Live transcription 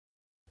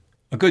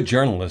A good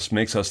journalist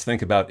makes us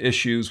think about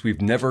issues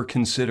we've never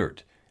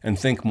considered and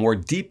think more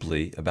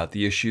deeply about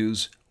the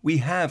issues we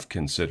have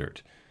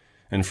considered.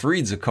 And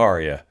Fareed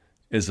Zakaria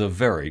is a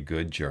very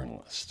good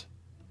journalist.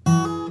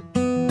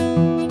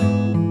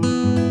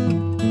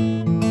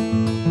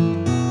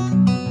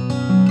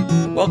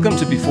 Welcome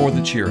to Before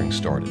the Cheering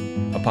Started,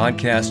 a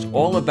podcast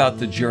all about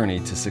the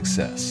journey to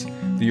success,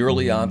 the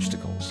early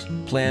obstacles,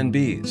 plan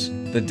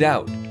Bs, the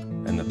doubt,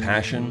 and the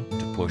passion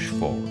to push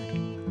forward.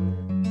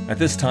 At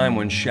this time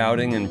when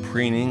shouting and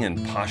preening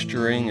and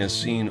posturing is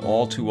seen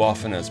all too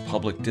often as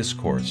public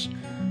discourse,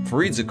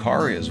 Fareed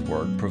Zakaria's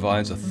work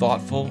provides a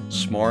thoughtful,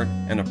 smart,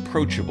 and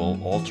approachable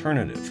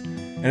alternative.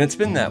 And it's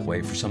been that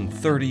way for some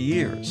 30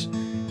 years.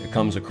 It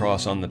comes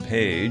across on the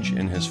page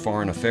in his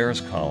Foreign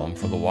Affairs column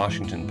for the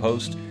Washington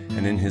Post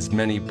and in his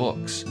many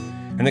books.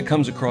 And it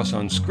comes across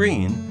on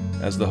screen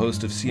as the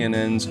host of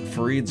CNN's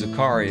Fareed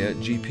Zakaria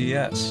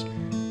GPS.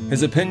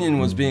 His opinion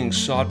was being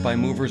sought by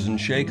movers and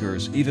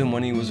shakers even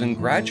when he was in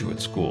graduate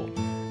school,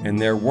 and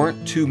there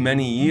weren't too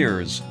many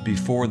years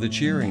before the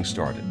cheering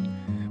started.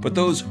 But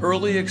those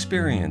early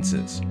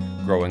experiences,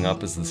 growing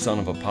up as the son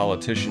of a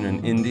politician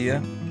in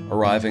India,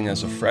 arriving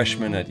as a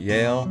freshman at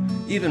Yale,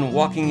 even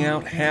walking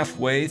out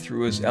halfway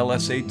through his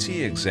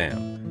LSAT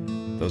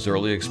exam, those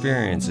early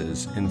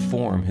experiences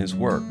inform his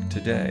work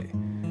today.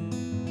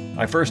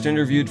 I first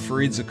interviewed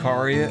Fareed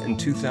Zakaria in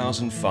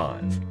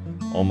 2005.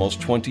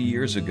 Almost 20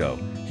 years ago,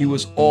 he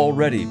was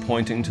already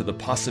pointing to the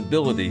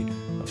possibility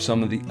of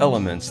some of the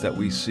elements that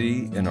we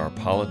see in our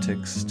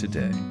politics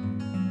today.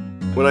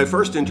 When I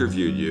first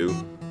interviewed you,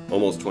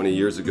 almost 20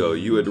 years ago,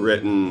 you had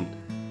written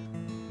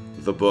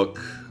the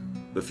book,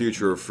 The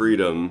Future of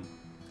Freedom,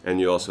 and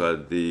you also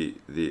had the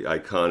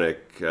iconic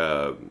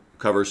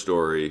cover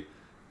story,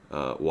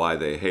 Why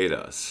They Hate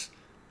Us.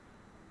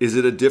 Is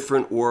it a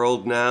different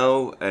world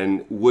now?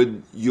 And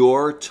would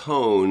your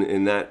tone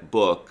in that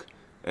book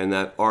and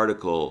that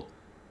article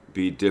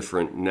be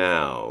different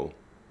now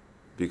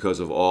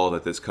because of all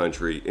that this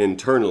country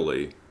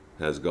internally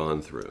has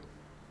gone through?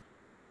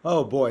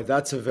 Oh boy,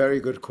 that's a very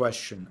good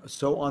question.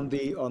 So on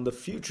the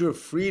future of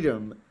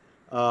freedom,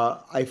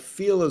 I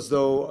feel as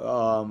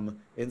though,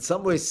 in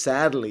some ways,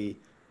 sadly,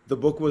 the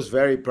book was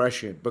very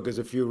prescient because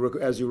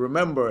as you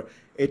remember,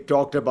 it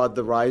talked about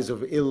the rise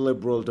of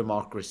illiberal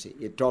democracy.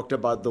 It talked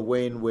about the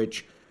way in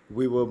which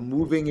we were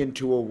moving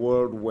into a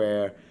world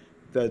where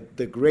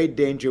the great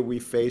danger we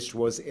faced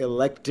was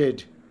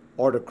elected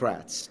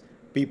autocrats,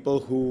 people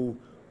who,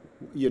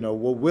 were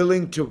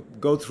willing to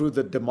go through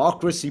the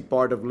democracy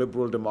part of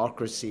liberal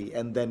democracy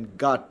and then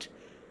gut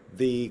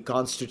the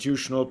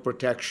constitutional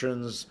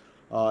protections,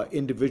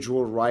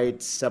 individual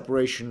rights,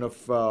 separation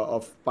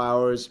of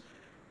powers.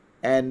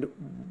 And,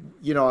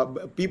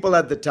 people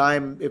at the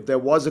time, if there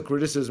was a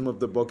criticism of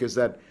the book, is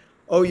that,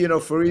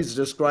 Fareed's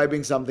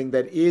describing something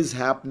that is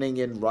happening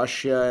in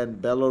Russia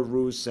and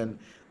Belarus and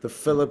the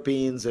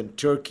Philippines and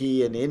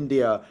Turkey and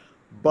India,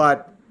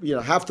 but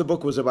half the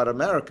book was about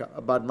America,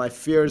 about my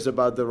fears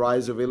about the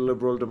rise of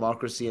illiberal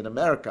democracy in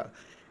America,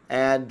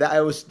 and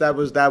that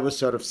was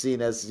sort of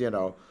seen as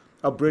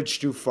a bridge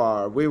too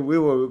far. We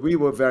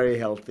were very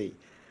healthy,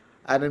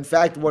 and in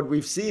fact, what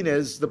we've seen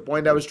is the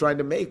point I was trying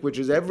to make, which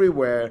is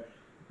everywhere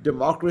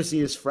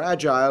democracy is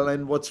fragile,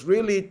 and what's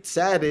really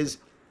sad is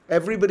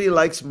everybody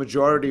likes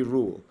majority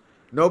rule.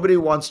 Nobody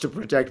wants to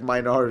protect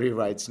minority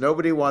rights.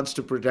 Nobody wants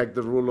to protect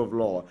the rule of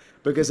law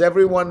because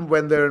everyone,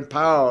 when they're in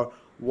power,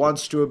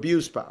 wants to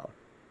abuse power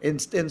in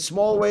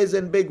small ways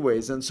and big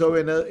ways. And so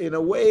in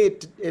a way,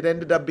 it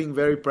ended up being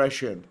very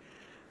prescient.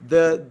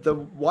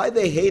 The Why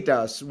They Hate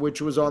Us,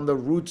 which was on the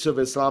roots of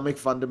Islamic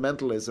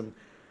fundamentalism,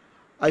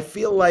 I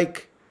feel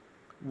like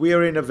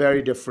we're in a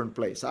very different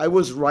place. I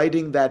was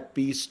writing that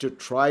piece to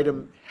try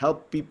to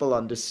help people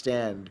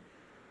understand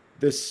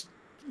this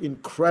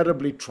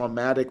incredibly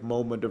traumatic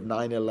moment of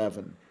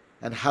 9/11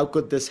 and how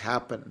could this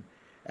happen,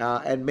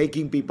 and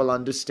making people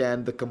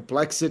understand the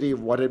complexity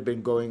of what had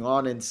been going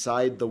on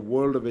inside the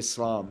world of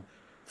Islam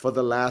for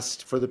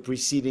the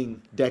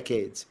preceding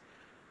decades.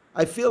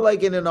 I feel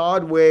like in an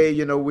odd way,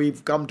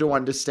 we've come to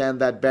understand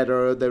that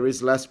better. There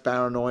is less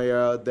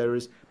paranoia.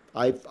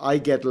 I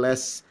get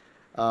less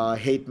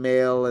hate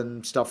mail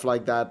and stuff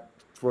like that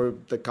for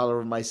the color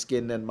of my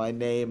skin and my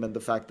name and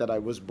the fact that I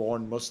was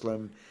born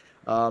Muslim.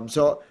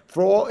 So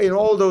in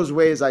all those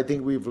ways, I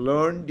think we've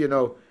learned.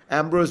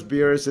 Ambrose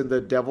Bierce in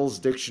the Devil's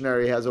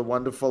Dictionary has a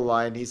wonderful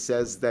line. He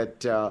says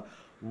that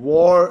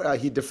war,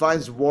 he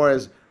defines war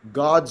as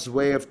God's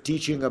way of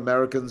teaching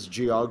Americans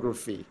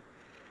geography.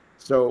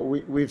 So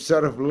we've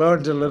sort of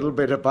learned a little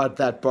bit about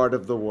that part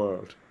of the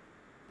world.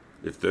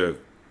 If the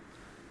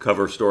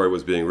cover story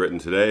was being written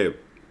today, it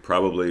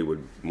probably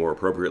would more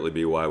appropriately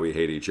be Why We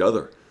Hate Each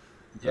Other,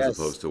 as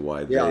opposed to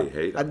Why They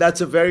Hate Us. And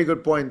that's a very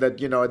good point that,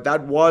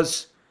 that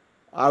was,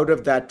 out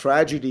of that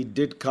tragedy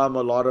did come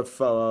a lot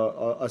of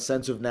a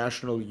sense of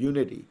national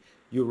unity.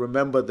 You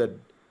remember that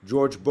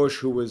George Bush,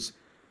 who was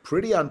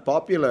pretty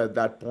unpopular at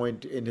that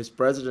point in his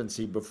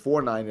presidency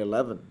before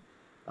 9/11,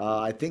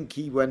 I think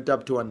he went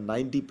up to a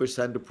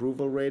 90%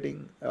 approval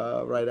rating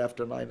right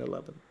after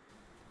 9/11.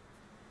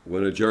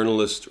 When a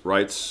journalist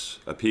writes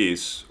a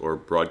piece or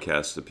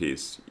broadcasts a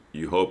piece,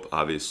 you hope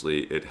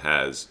obviously it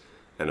has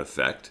an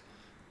effect,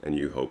 and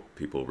you hope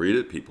people read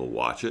it, people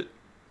watch it,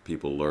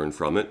 people learn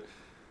from it.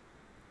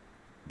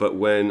 But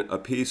when a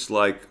piece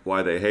like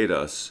Why They Hate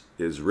Us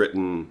is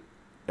written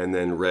and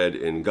then read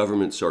in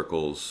government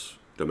circles,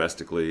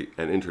 domestically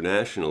and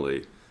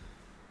internationally,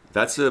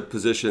 that's a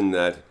position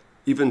that,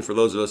 even for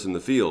those of us in the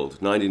field,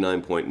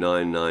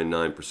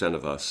 99.999%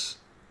 of us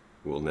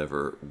will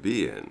never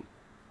be in.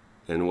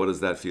 And what is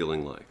that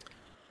feeling like?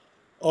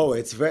 Oh,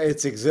 it's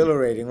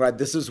exhilarating, right?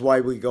 This is why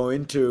we go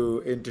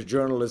into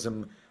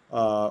journalism,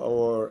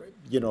 or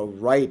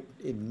write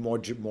in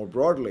more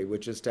broadly,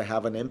 which is to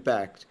have an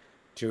impact,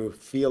 to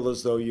feel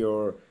as though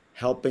you're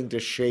helping to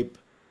shape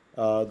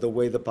the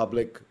way the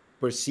public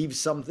perceives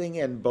something,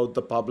 and both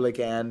the public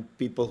and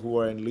people who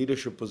are in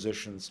leadership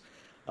positions.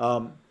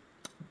 Um,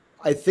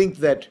 I think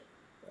that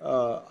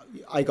uh,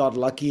 I got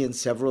lucky in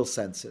several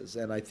senses,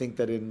 and I think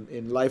that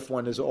in life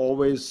one is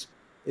always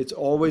it's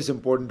always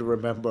important to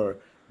remember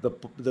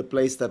the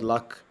place that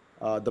luck,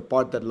 the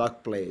part that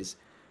luck plays,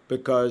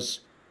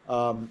 because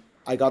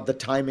I got the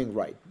timing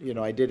right.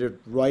 I did it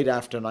right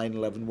after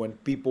 9/11 when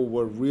people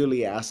were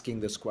really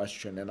asking this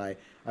question, and I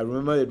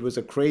remember it was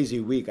a crazy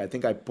week. I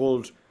think I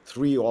pulled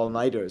three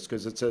all-nighters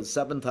because it's a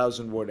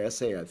 7,000 word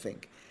essay, I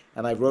think,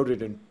 and I wrote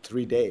it in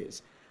 3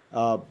 days.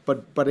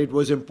 But it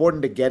was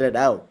important to get it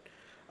out.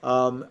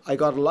 I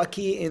got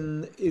lucky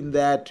in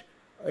that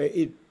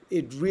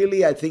it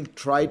really, I think,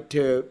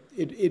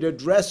 it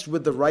addressed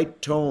with the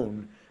right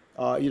tone.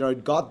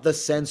 It got the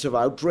sense of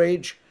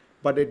outrage,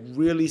 but it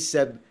really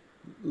said,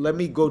 let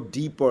me go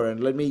deeper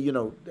and let me,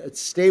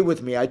 stay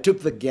with me. I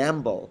took the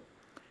gamble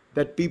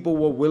that people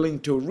were willing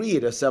to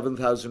read a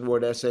 7,000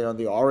 word essay on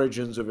the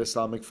origins of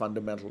Islamic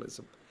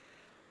fundamentalism.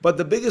 But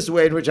the biggest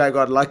way in which I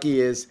got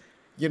lucky is,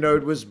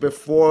 it was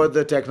before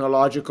the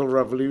technological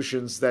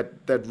revolutions that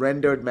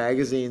rendered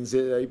magazines,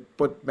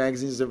 put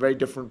magazines in a very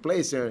different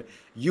place.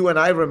 You and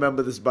I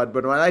remember this, Bud,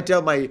 but when I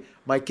tell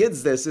my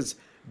kids this, it's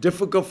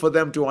difficult for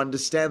them to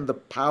understand the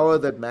power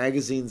that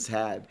magazines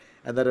had,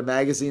 and that a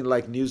magazine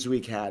like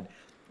Newsweek had.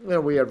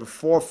 We had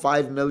 4 or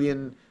 5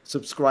 million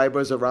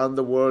subscribers around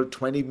the world,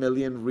 20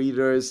 million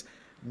readers,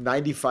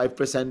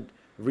 95%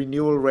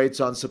 renewal rates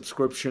on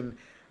subscription,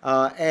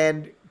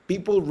 and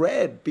people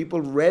read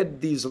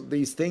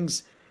these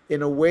things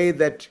in a way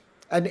that,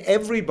 and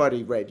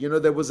everybody read.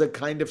 There was a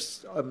kind of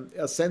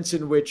a sense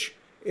in which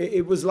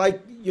it was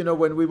like,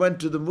 when we went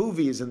to the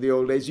movies in the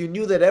old days, you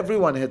knew that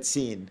everyone had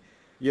seen,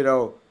 you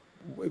know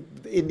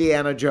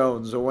Indiana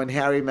Jones, or When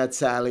Harry Met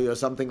Sally, or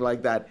something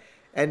like that.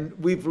 And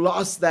we've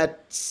lost those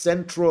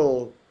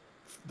central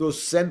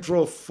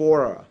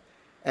fora,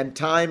 and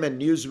Time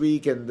and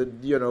Newsweek and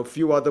the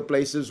few other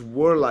places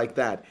were like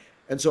that.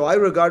 And so I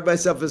regard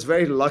myself as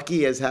very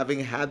lucky as having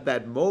had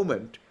that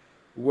moment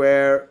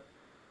where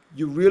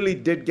you really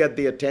did get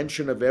the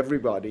attention of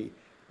everybody,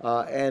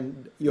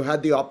 and you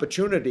had the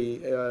opportunity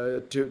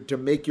to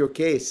make your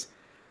case.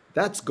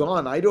 That's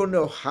gone. I don't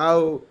know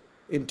how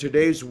in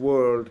today's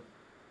world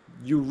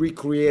you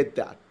recreate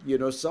that.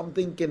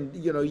 Something can,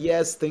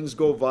 yes, things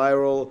go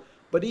viral,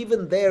 but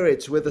even there,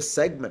 it's with a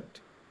segment.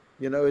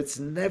 It's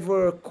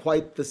never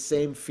quite the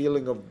same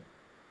feeling of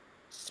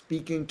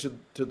speaking to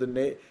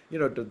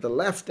the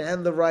left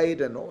and the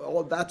right, and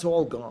all that's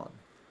all gone.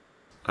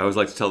 I always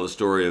like to tell the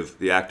story of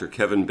the actor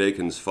Kevin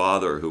Bacon's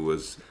father, who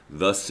was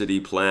the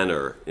city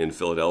planner in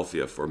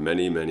Philadelphia for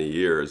many, many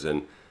years,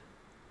 and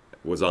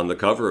was on the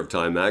cover of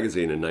Time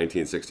magazine in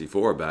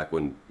 1964, back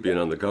when being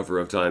on the cover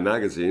of Time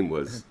magazine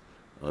was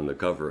on the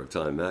cover of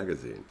Time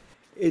magazine.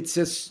 It's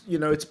just,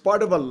 it's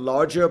part of a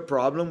larger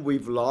problem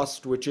we've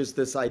lost, which is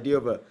this idea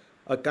of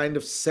a kind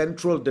of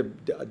central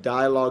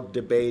dialogue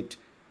debate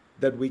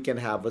that we can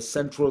have, a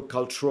central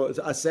cultural,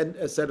 a set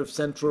of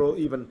central,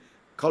 even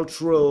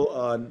cultural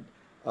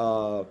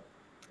uh,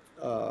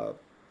 uh,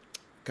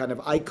 kind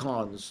of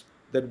icons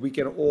that we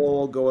can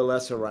all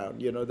coalesce around.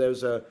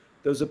 There's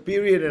a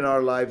period in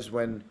our lives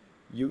when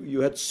you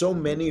had so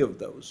many of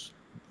those.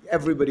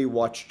 Everybody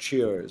watched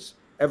Cheers.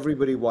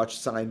 Everybody watched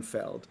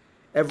Seinfeld.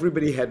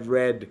 Everybody had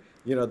read,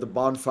 The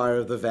Bonfire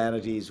of the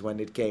Vanities when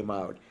it came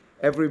out.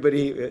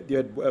 Everybody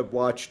had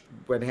watched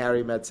When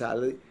Harry Met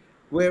Sally.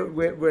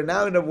 We're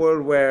now in a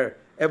world where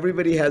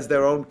everybody has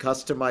their own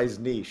customized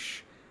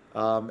niche.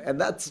 And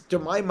that's, to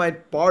my mind,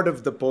 part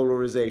of the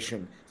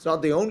polarization. It's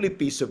not the only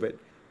piece of it,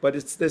 but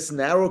it's this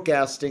narrow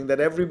casting that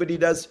everybody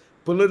does,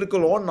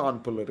 political or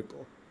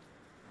non-political.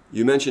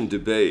 You mentioned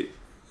debate.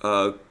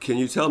 Can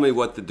you tell me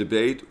what the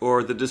debate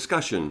or the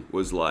discussion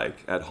was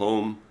like at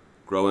home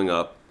growing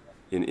up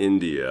in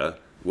India?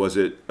 Was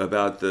it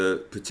about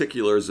the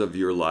particulars of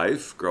your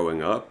life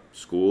growing up,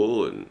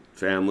 school and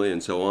family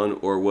and so on?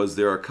 Or was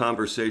there a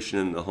conversation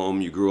in the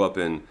home you grew up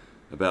in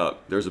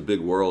about there's a big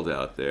world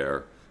out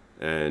there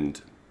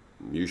and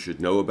you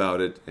should know about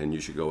it and you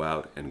should go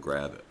out and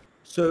grab it?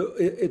 So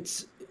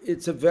it's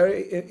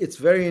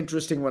very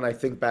interesting when I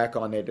think back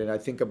on it, and I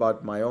think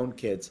about my own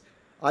kids.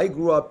 I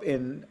grew up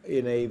in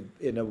a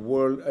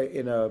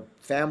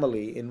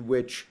family in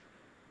which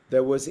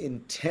there was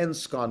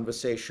intense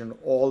conversation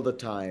all the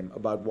time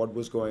about what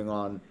was going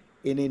on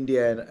in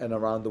India and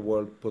around the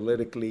world,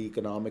 politically,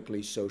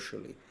 economically,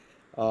 socially.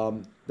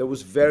 There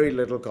was very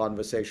little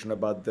conversation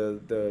about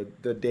the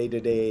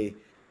day-to-day,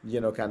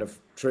 kind of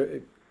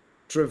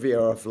trivia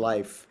of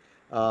life.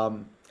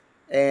 Um,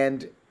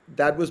 and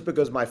that was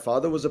because my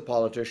father was a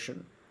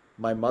politician,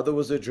 my mother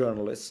was a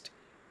journalist,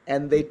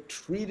 and they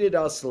treated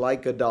us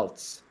like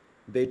adults.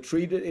 They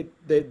treated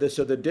it,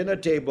 so the dinner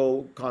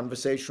table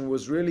conversation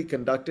was really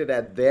conducted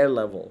at their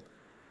level.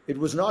 It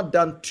was not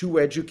done to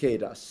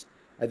educate us.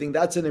 I think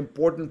that's an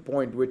important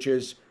point, which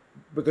is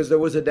because there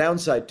was a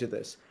downside to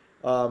this.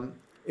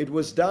 It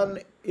was done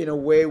in a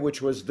way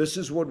which was, this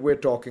is what we're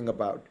talking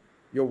about.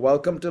 You're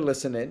welcome to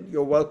listen in.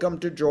 You're welcome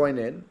to join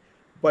in.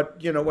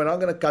 But, we're not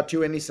going to cut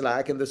you any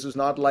slack. And this is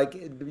not like,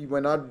 we're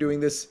not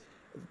doing this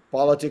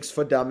politics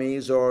for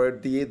dummies or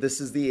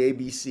this is the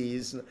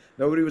ABCs.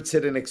 Nobody would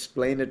sit and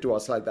explain it to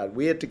us like that.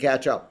 We had to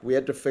catch up. We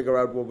had to figure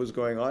out what was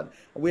going on.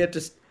 And we had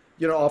to,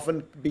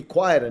 often be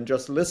quiet and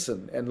just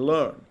listen and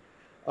learn.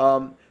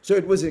 So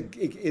it was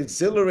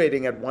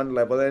exhilarating at one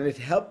level, and it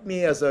helped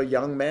me as a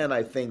young man,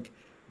 I think,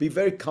 be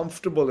very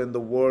comfortable in the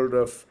world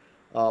of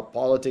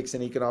politics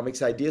and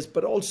economics ideas,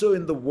 but also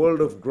in the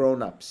world of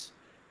grown-ups.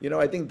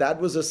 I think that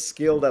was a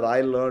skill that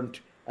I learned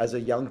as a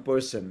young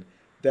person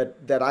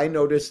that I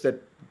noticed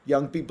that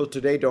young people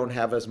today don't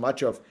have as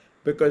much of,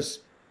 because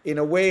in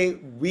a way,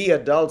 we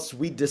adults,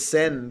 we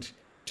descend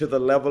to the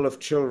level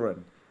of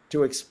children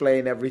to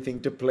explain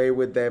everything, to play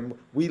with them.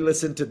 We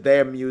listen to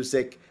their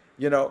music.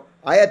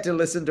 I had to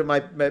listen to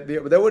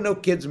there were no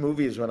kids'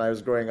 movies when I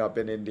was growing up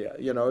in India.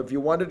 If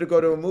you wanted to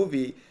go to a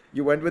movie,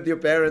 you went with your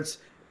parents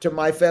to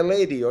My Fair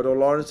Lady or to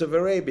Lawrence of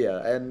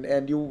Arabia.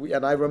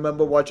 And I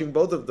remember watching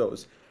both of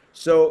those.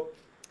 So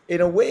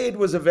in a way,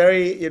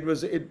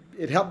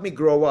 it helped me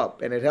grow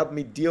up, and it helped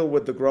me deal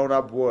with the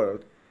grown-up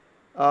world.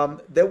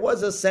 There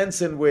was a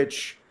sense in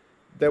which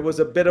there was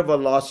a bit of a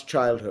lost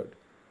childhood.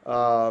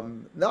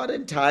 Not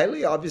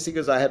entirely, obviously,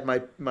 because I had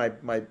my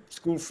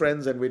school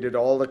friends and we did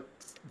all the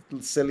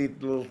silly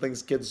little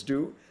things kids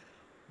do.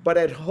 But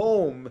at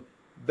home,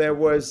 there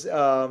was,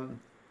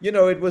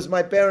 it was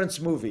my parents'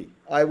 movie.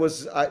 I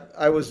was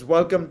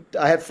welcome.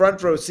 I had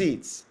front row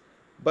seats,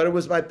 but it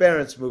was my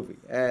parents' movie,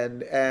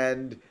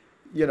 and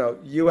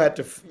you had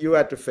to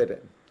fit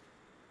in.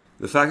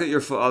 The fact that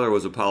your father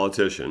was a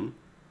politician,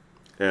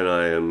 and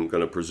I am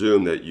going to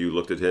presume that you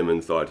looked at him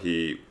and thought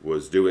he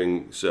was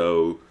doing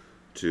so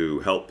to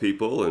help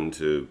people and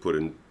to put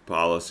in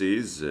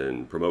policies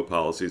and promote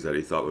policies that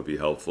he thought would be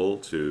helpful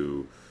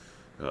to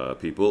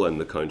people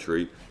and the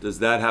country. Does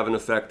that have an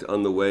effect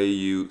on the way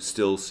you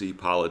still see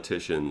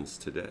politicians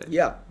today?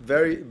 Yeah,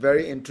 very,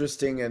 very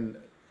interesting and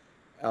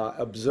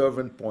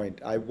observant point.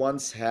 I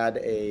once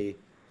had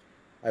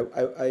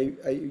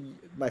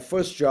my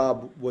first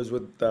job was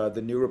with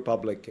the New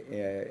Republic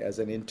as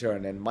an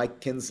intern, and Mike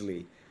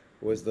Kinsley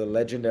was the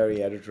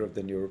legendary editor of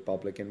the New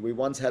Republic. And we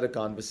once had a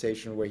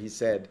conversation where he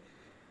said,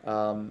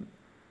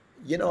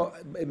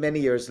 many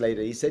years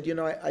later, he said,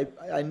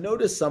 I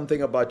noticed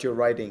something about your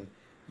writing.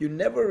 You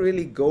never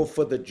really go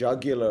for the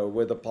jugular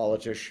with a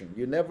politician.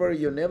 You never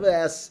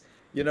ask,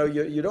 you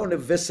don't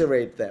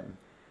eviscerate them.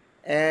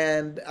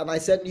 And I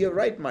said, you're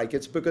right, Mike.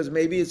 It's because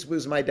maybe it's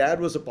because my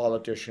dad was a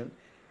politician.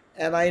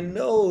 And I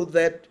know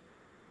that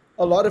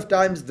a lot of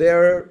times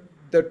they're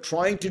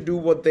trying to do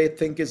what they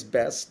think is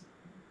best.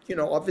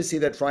 Obviously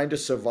they're trying to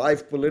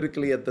survive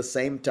politically at the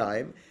same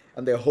time,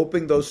 and they're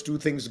hoping those two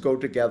things go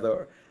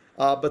together.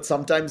 But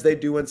sometimes they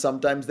do and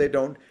sometimes they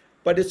don't.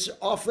 But it's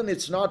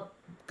not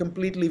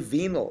completely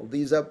venal.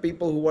 These are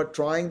people who are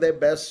trying their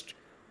best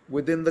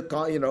within the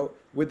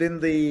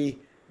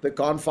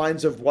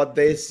confines of what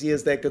they see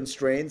as their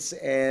constraints,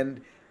 and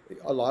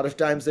a lot of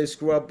times they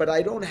screw up. But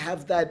I don't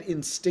have that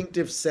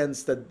instinctive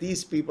sense that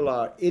these people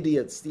are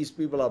idiots, these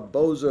people are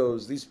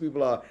bozos, these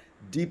people are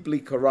deeply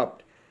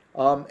corrupt.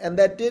 And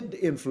that did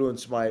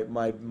influence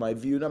my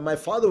view. Now, my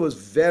father was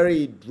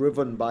very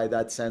driven by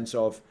that sense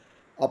of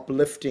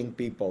uplifting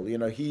people.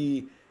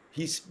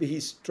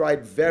 He's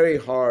tried very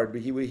hard.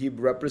 He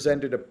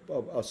represented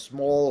a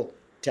small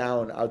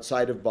town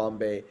outside of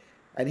Bombay,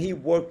 and he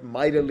worked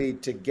mightily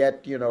to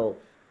get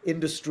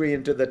industry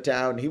into the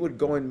town. He would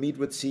go and meet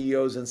with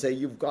CEOs and say,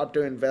 "You've got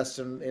to invest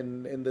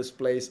in this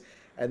place."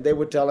 And they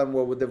would tell him,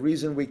 well, the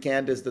reason we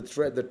can't is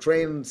the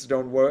trains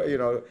don't work,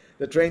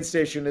 the train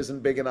station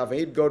isn't big enough. And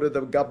he'd go to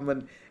the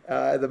government,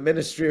 the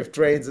Ministry of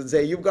Trains, and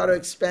say, you've got to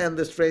expand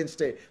this train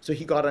station. So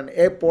he got an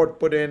airport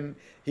put in.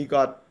 He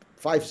got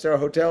five-star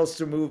hotels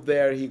to move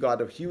there. He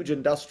got a huge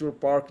industrial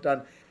park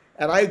done.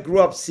 And I grew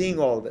up seeing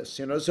all this,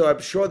 so I'm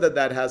sure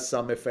that has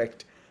some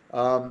effect.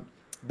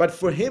 But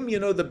for him,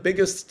 the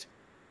biggest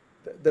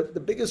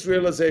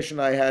realization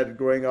I had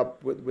growing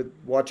up with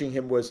watching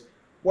him was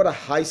what a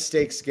high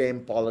stakes game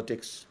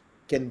politics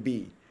can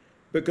be.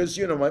 Because,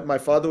 my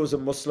father was a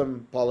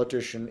Muslim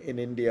politician in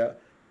India.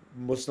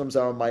 Muslims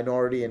are a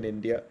minority in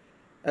India.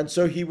 And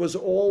so he was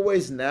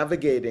always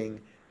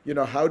navigating,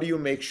 how do you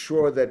make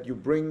sure that you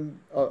bring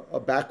a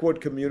backward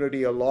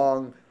community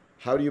along?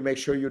 How do you make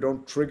sure you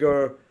don't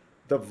trigger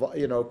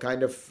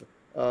kind of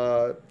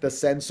the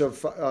sense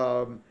of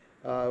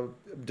uh,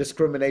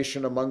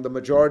 discrimination among the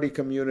majority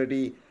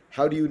community?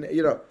 How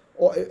do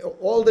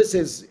all this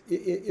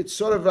it's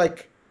sort of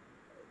like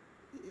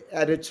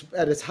at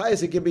its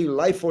highest, it can be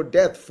life or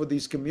death for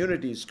these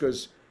communities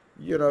because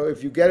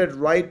if you get it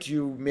right,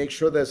 you make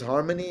sure there's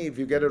harmony. If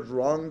you get it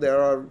wrong,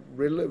 there are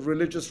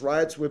religious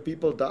riots where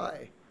people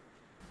die.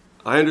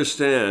 I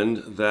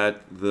understand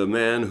that the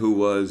man who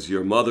was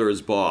your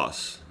mother's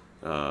boss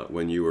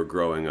when you were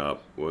growing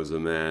up was a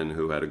man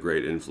who had a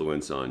great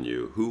influence on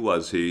you. Who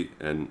was he,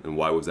 and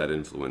why was that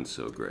influence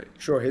so great?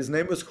 Sure, his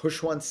name was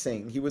Khushwant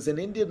Singh. He was an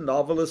Indian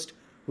novelist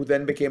who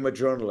then became a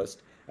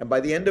journalist, and by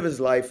the end of his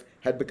life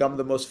had become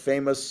the most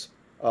famous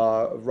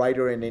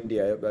writer in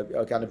India,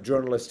 a kind of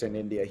journalist in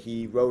India.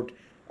 He wrote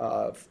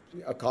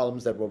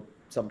columns that were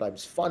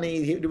sometimes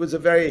funny. He was a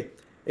very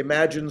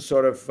imagined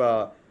sort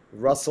of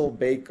Russell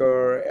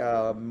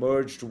Baker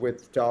merged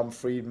with Tom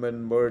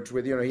Friedman, merged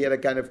with, he had a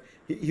kind of,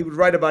 he would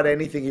write about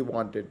anything he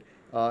wanted,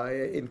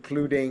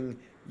 including,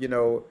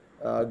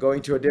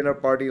 going to a dinner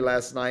party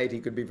last night. He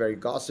could be very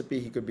gossipy.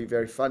 He could be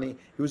very funny.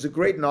 He was a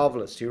great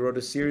novelist. He wrote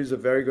a series of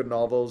very good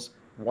novels,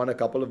 won a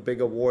couple of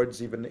big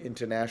awards, even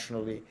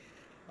internationally.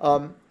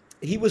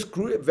 He was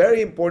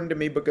very important to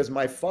me because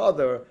my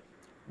father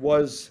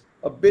was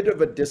a bit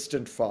of a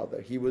distant father.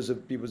 He was a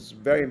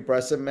very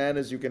impressive man,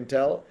 as you can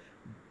tell.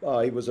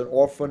 He was an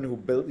orphan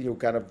who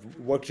kind of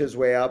worked his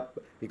way up.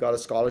 He got a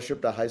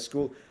scholarship to high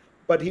school,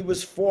 but he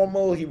was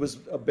formal. He was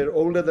a bit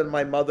older than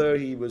my mother.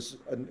 He was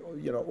an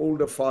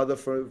older father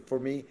for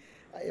me.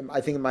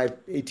 I think in my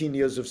 18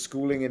 years of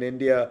schooling in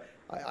India,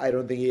 I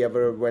don't think he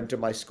ever went to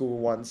my school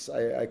once.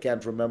 I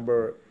can't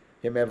remember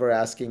him ever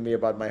asking me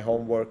about my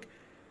homework.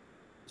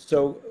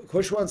 So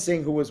Khushwant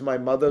Singh, who was my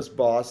mother's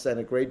boss and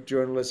a great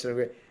journalist,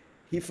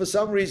 he for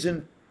some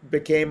reason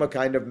became a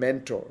kind of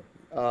mentor.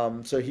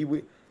 So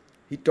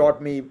he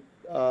taught me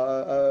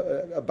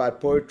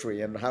about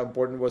poetry and how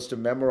important it was to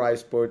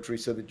memorize poetry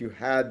so that you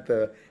had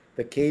the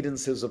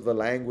cadences of the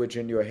language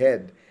in your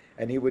head.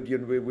 And we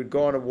would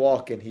go on a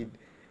walk and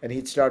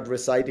he'd start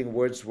reciting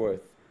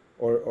Wordsworth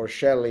or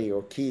Shelley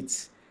or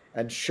Keats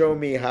and show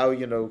me how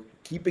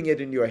keeping it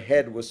in your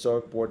head was so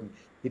important.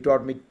 He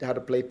taught me how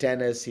to play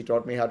tennis. He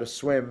taught me how to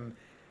swim,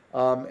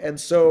 and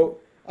so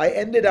I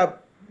ended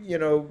up,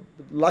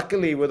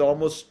 luckily with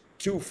almost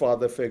two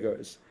father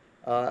figures.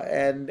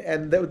 And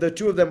the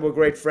two of them were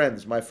great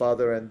friends, my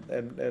father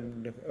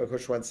and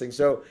Khushwant Singh.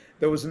 So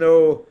there was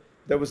no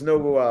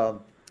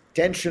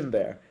tension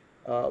there.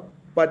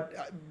 But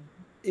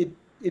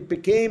it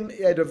became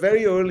at a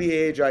very early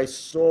age. I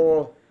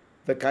saw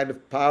the kind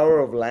of power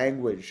of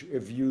language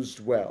if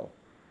used well,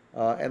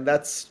 and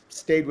that's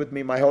stayed with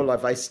me my whole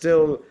life. I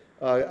still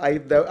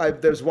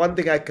there's one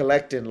thing I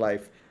collect in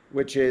life,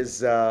 which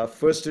is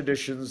first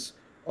editions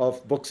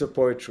of books of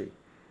poetry.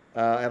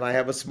 And I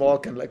have a small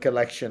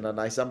collection, and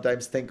I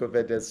sometimes think of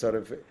it as sort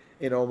of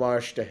in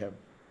homage to him.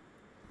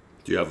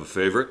 Do you have a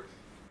favorite?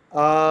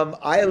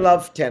 I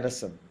love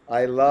Tennyson.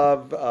 I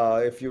love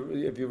if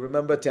you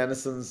remember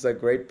Tennyson's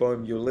great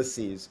poem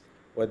Ulysses,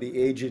 where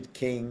the aged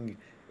king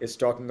is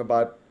talking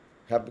about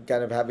kind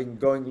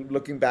of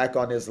looking back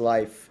on his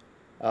life,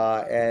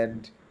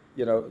 and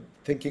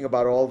thinking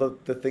about all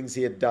the things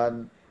he had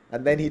done,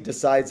 and then he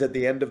decides at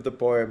the end of the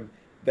poem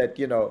that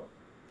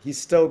he's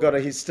still got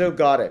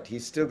it.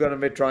 He's still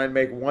gonna try and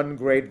make one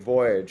great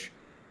voyage,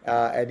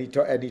 and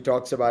he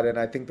talks about it. And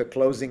I think the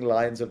closing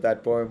lines of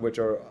that poem, which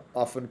are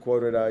often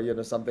quoted,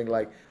 are something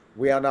like,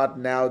 "We are not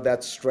now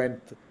that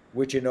strength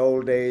which in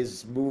old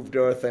days moved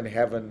earth and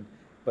heaven,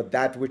 but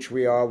that which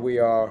we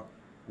are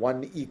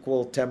one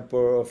equal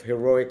temper of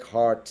heroic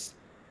hearts,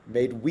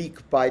 made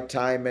weak by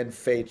time and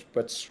fate,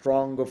 but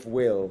strong of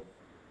will,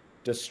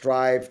 to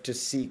strive, to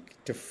seek,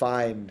 to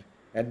find,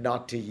 and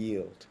not to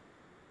yield."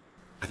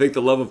 I think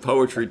the love of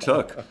poetry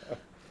took.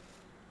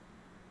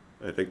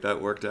 I think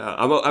that worked out.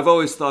 I've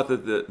always thought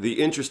that the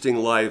interesting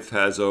life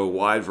has a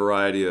wide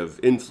variety of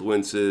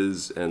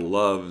influences and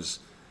loves.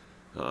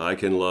 I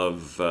can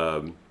love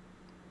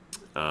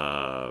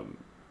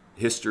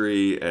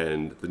history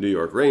and the New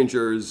York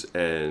Rangers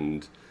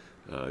and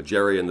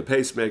Jerry and the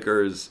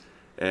Pacemakers.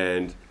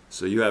 And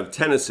so you have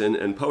Tennyson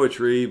and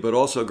poetry, but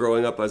also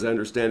growing up, as I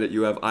understand it,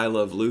 you have I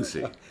Love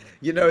Lucy.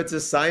 It's a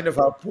sign of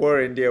how poor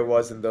India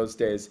was in those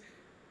days.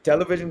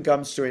 Television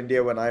comes to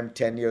India when I'm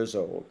 10 years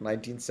old,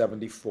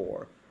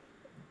 1974.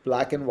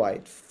 Black and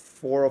white,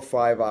 4 or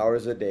 5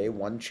 hours a day,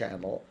 one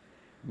channel.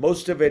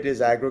 Most of it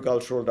is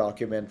agricultural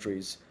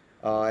documentaries.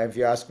 And if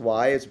you ask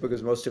why, it's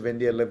because most of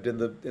India lived in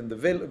the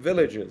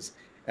villages.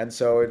 And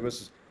so it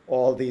was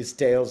all these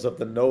tales of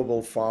the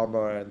noble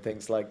farmer and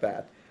things like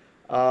that.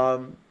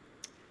 And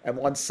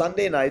on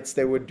Sunday nights,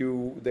 they would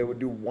do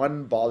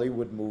one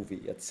Bollywood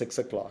movie at 6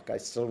 o'clock. I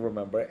still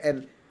remember.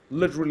 And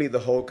literally the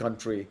whole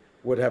country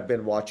would have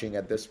been watching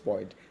at this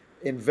point.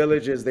 In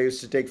villages, they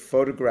used to take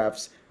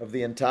photographs of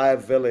the entire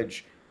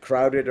village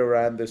crowded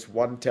around this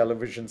one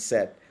television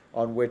set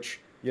on which,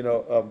 a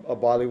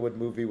Bollywood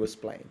movie was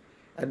playing.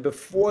 And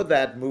before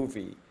that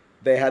movie,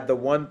 they had the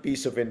one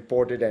piece of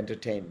imported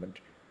entertainment,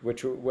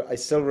 which I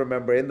still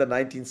remember in the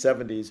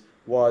 1970s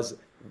was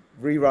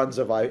reruns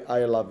of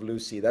I Love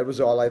Lucy. That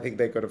was all I think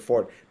they could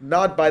afford.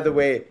 Not, by the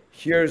way,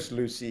 Here's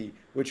Lucy,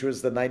 which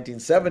was the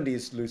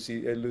 1970s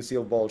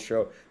Lucille Ball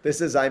show. This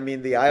is, I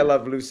mean, the I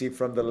Love Lucy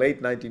from the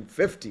late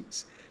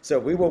 1950s. So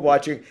we were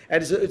watching,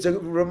 and it's a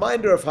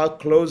reminder of how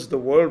closed the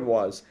world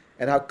was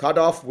and how cut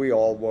off we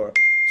all were.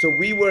 So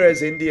we were,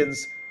 as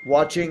Indians,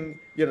 watching,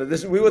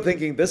 this, we were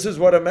thinking this is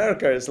what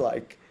America is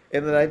like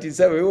in the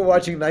 1970s. We were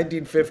watching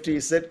 1950s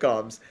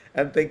sitcoms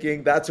and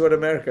thinking that's what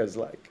America is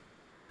like.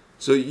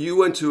 So you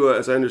went to,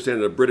 as I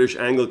understand it, a British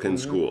Anglican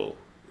Mm-hmm. school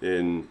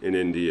in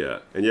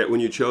India, and yet when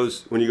you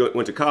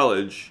went to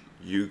college,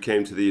 you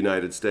came to the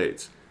United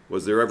States.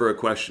 Was there ever a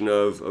question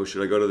of, oh,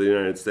 should I go to the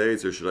United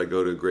States or should I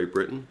go to Great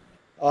Britain?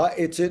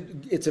 It's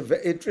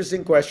a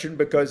interesting question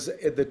because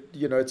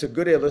it's a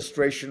good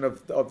illustration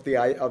of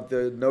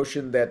the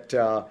notion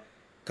that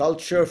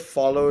culture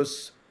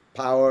follows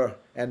power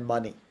and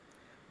money.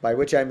 By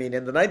which I mean,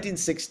 in the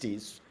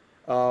 1960s,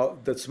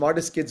 the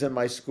smartest kids in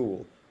my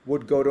school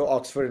would go to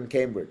Oxford and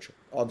Cambridge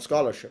on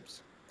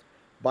scholarships.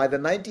 By the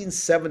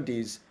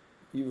 1970s,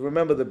 you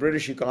remember the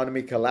British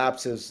economy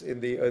collapses in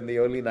the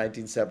early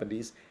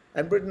 1970s,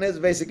 and Britain is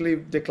basically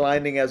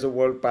declining as a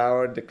world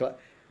power, and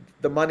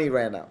the money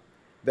ran out.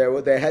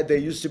 There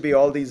used to be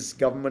all these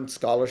government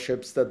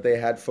scholarships that they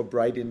had for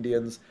bright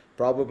Indians,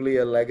 probably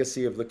a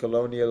legacy of the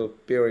colonial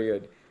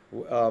period.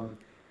 Um,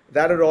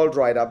 that had all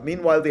dried up.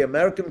 Meanwhile, the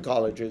American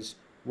colleges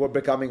were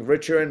becoming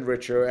richer and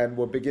richer and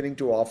were beginning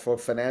to offer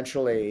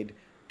financial aid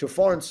to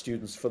foreign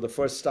students for the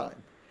first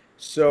time.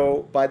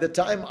 So by the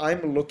time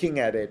I'm looking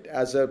at it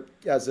as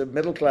a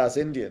middle class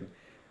Indian,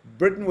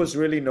 Britain was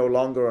really no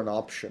longer an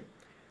option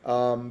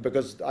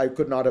because I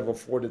could not have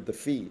afforded the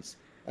fees.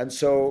 And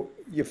so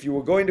if you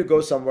were going to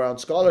go somewhere on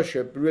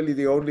scholarship, really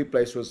the only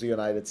place was the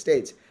United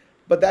States.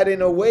 But that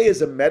in a way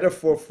is a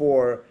metaphor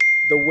for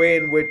the way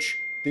in which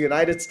the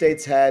United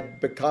States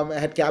had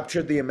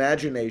captured the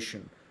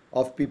imagination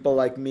of people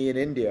like me in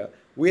India.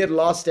 We had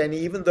lost any,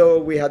 even though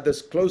we had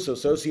this close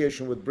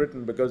association with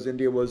Britain because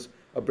India was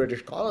a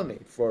British colony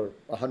for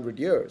 100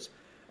 years.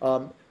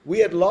 We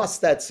had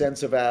lost that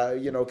sense of,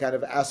 kind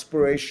of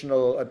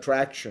aspirational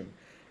attraction.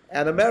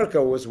 And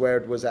America was where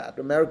it was at.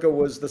 America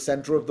was the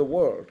center of the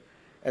world.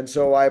 And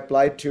so I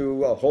applied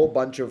to a whole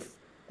bunch of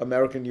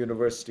American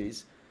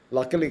universities.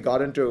 Luckily,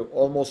 got into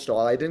almost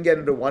all. I didn't get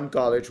into one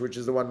college, which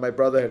is the one my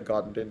brother had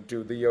gotten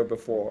into the year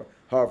before,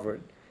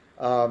 Harvard,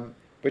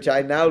 which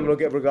I now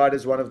regard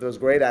as one of those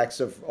great acts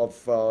of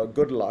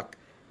good luck.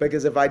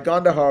 Because if I'd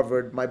gone to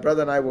Harvard, my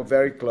brother and I were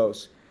very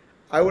close.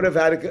 I would have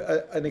had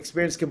an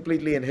experience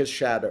completely in his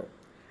shadow.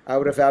 I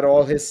would have had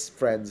all his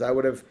friends. I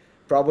would have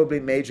probably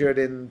majored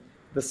in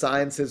the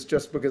sciences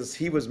just because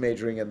he was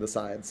majoring in the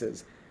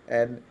sciences.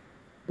 And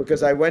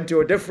because I went to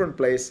a different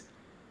place,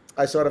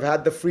 I sort of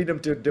had the freedom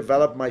to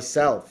develop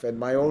myself and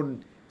my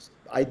own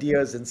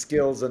ideas and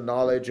skills and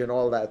knowledge and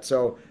all that.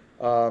 So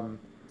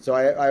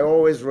I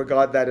always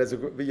regard that as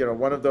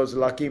one of those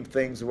lucky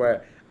things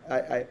where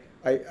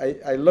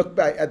I look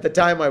back. At the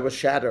time, I was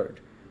shattered,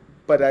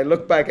 but I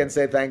look back and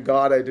say, thank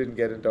God I didn't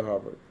get into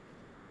Harvard.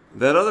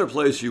 That other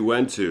place you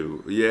went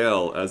to,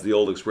 Yale, as the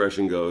old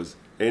expression goes,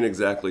 ain't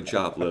exactly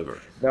chopped liver.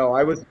 No,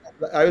 I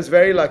was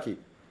very lucky.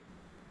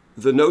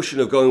 The notion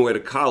of going away to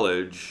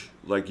college,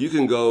 like you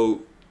can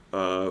go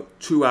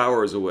 2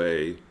 hours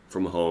away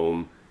from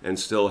home and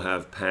still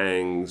have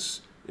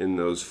pangs in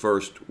those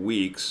first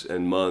weeks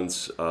and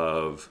months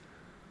of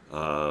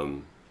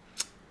um,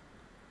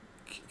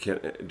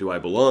 do I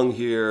belong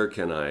here?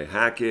 Can I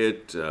hack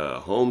it?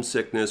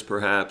 Homesickness,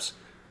 perhaps.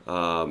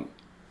 Um,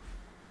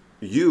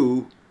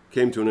 you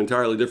came to an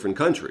entirely different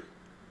country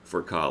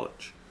for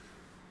college.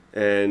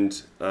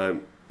 And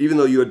even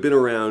though you had been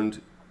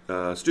around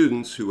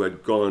students who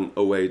had gone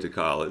away to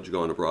college,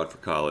 gone abroad for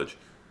college,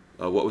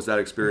 what was that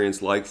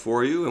experience like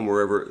for you? And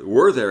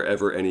were there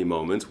ever any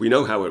moments? We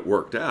know how it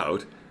worked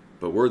out,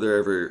 but were there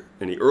ever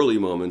any early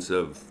moments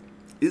of,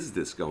 is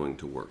this going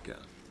to work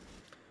out?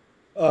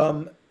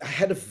 I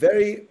had a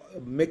very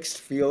mixed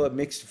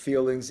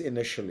feelings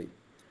initially.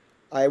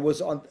 I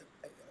was on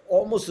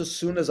almost as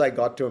soon as I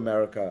got to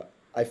America,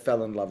 I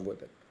fell in love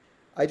with it.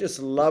 I just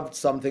loved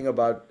something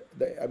about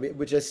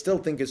which I still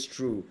think is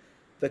true,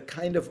 the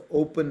kind of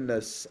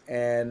openness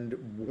and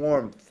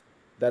warmth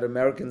that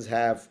Americans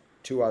have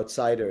to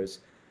outsiders.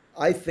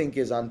 I think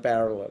is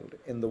unparalleled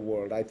in the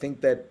world. I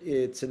think that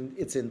it's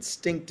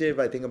instinctive.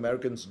 I think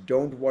Americans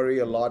don't worry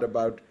a lot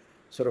about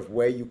sort of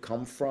where you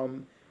come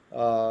from.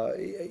 I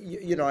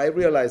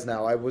realize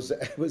now I was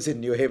in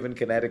New Haven,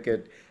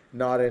 Connecticut,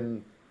 not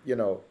in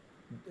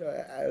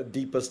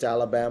deepest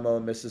Alabama or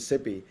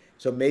Mississippi.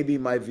 So maybe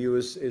my view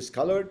is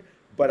colored,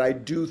 but I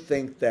do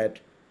think that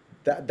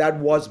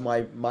was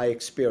my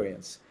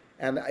experience,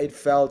 and it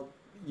felt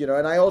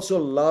and I also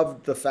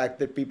loved the fact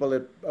that people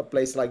at a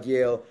place like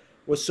Yale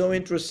were so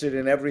interested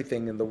in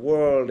everything in the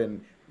world,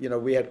 and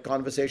we had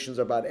conversations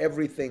about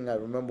everything. I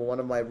remember one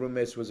of my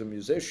roommates was a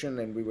musician,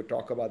 and we would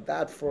talk about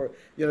that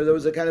there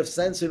was a kind of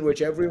sense in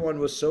which everyone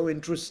was so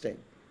interesting.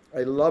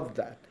 I loved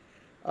that.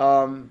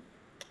 Um,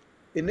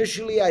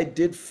 Initially, I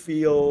did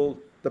feel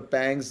the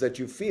pangs that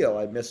you feel.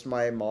 I missed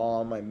my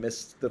mom. I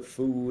missed the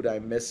food. I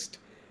missed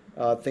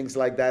things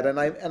like that, and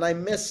I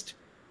missed.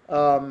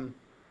 Um,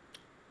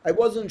 I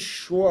wasn't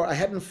sure. I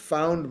hadn't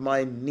found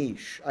my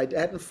niche. I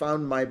hadn't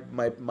found my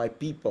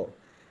people.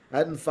 I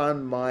hadn't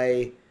found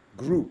my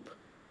group.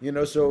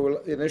 So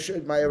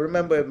initially, I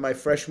remember my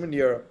freshman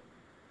year,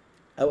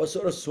 I was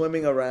sort of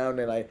swimming around,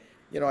 and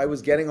I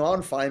was getting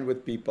on fine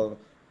with people,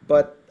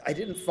 but I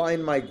didn't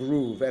find my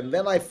groove. And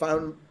then I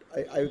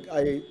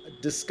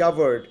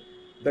discovered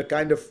the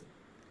kind of,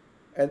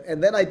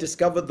 and then I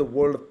discovered the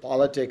world of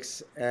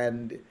politics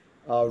and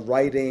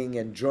writing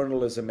and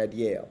journalism at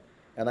Yale.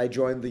 And I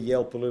joined the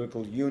Yale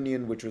Political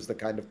Union, which was the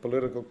kind of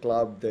political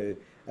club.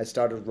 I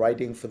started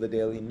writing for the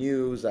Daily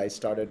News. I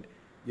started,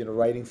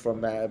 writing for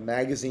a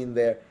magazine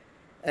there.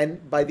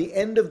 And by the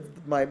end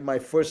of my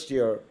first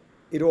year,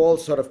 it all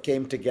sort of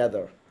came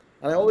together.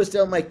 And I always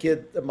tell my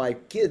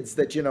kids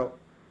that,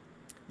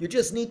 you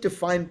just need to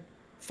find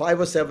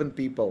 5 or 7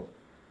 people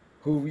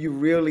who you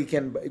really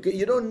can.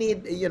 You don't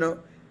need, you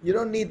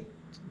don't need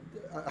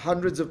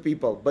hundreds of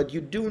people, but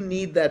you do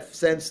need that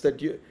sense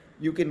that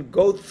you can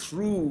go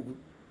through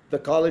the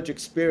college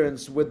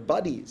experience with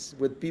buddies,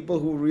 with people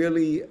who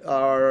really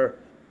are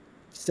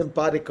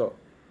simpatico.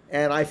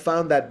 And I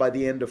found that by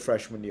the end of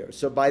freshman year.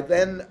 So by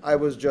then I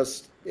was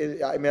just,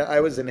 I mean, I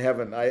was in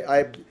heaven.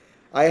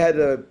 I had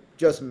a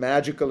just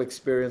magical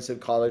experience in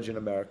college in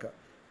America.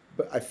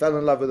 But I fell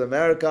in love with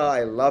America.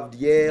 I loved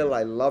Yale.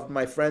 I loved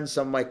my friends.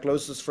 Some of my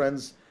closest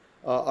friends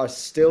are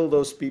still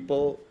those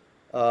people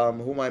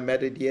whom I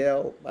met at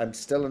Yale. I'm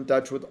still in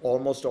touch with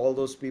almost all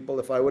those people.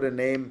 If I were to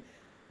name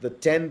the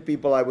 10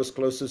 people I was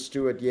closest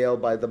to at Yale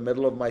by the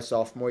middle of my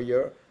sophomore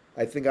year,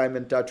 I think I'm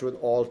in touch with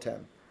all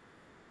 10.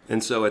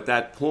 And so at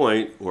that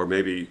point, or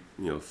maybe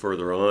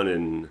further on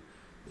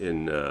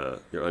in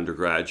your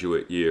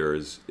undergraduate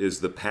years, is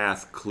the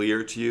path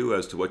clear to you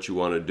as to what you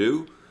want to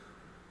do,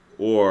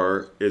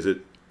 or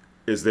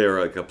is there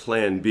like a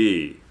plan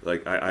B?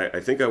 Like I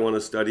think I want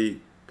to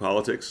study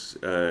politics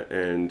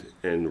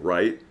and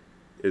write.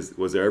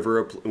 Was there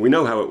ever we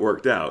know how it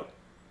worked out?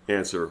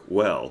 Answer,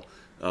 well.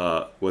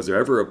 Was there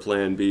ever a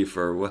plan B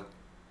for, well,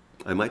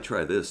 I might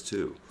try this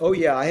too? Oh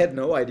yeah, I had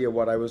no idea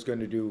what I was going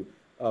to do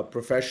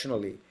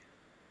professionally.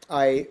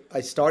 I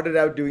started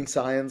out doing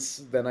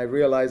science, then I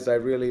realized I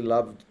really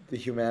loved the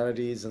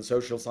humanities and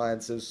social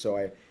sciences, so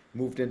I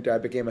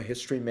became a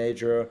history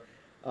major.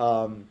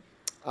 Um,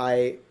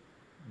 I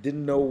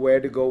didn't know where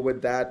to go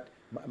with that.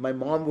 My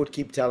mom would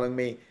keep telling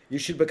me, you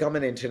should become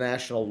an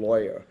international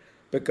lawyer,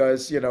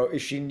 because,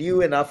 she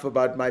knew enough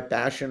about my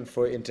passion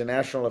for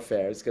international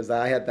affairs, because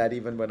I had that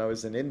even when I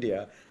was in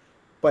India.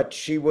 But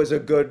she was a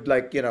good,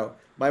 like,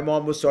 my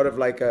mom was sort of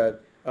like a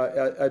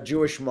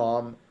Jewish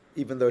mom,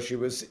 even though she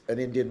was an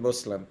Indian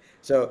Muslim.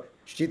 So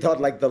she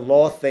thought like the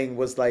law thing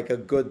was like a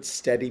good,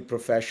 steady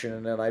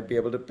profession, and I'd be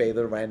able to pay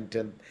the rent.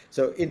 And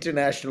so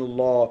international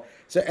law.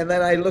 So, and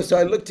then I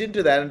looked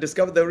into that and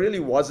discovered there really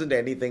wasn't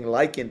anything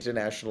like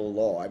international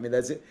law. I mean,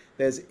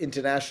 there's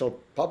international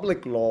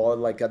public law,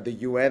 like at the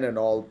UN and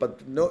all,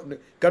 but no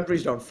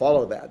countries don't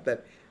follow that.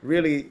 That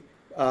really,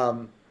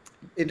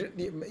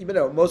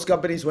 most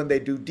companies, when they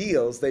do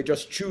deals, they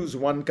just choose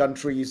one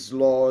country's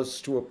laws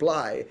to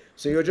apply.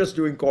 So you're just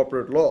doing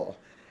corporate law.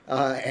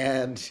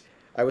 And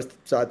I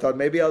thought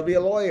maybe I'll be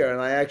a lawyer.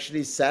 And I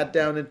actually sat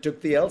down and took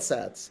the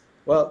LSATs.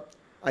 Well,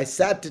 I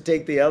sat to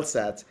take the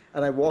LSATs,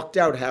 and I walked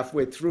out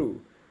halfway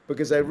through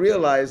because I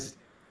realized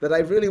that I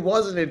really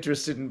wasn't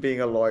interested in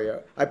being a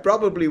lawyer. I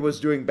probably was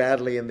doing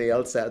badly in the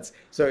LSATs.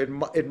 So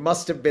it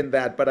must have been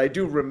that. But I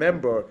do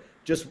remember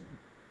just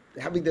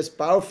having this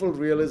powerful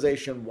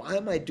realization, why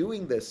am I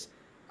doing this?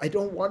 I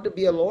don't want to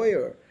be a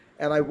lawyer.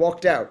 And I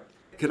walked out.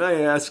 Can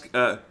I ask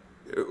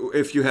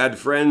if you had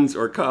friends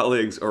or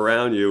colleagues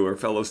around you or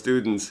fellow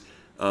students,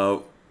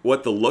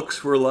 what the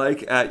looks were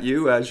like at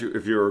you,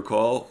 if you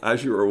recall,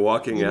 as you were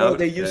walking out?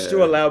 They used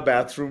to allow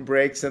bathroom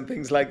breaks and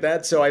things like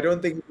that, so I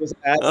don't think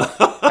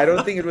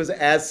it was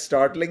as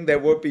startling. There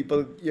were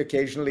people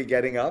occasionally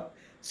getting up,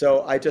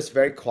 so I just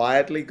very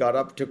quietly got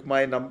up, took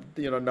my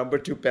number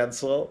 2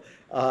 pencil,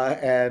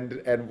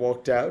 and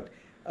walked out.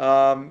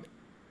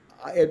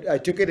 I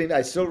took it in.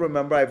 I still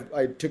remember.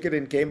 I took it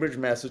in Cambridge,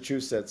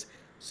 Massachusetts.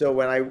 So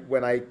when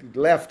I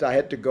left, I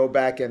had to go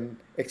back and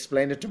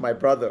explain it to my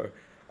brother,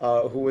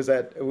 who was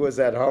at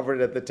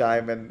Harvard at the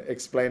time, and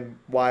explain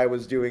why I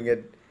was doing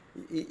it.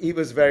 He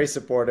was very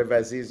supportive,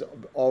 as he's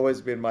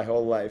always been my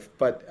whole life.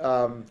 But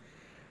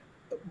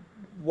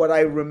what I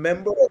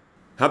remember.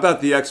 How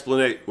about the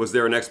explanation? Was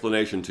there an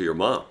explanation to your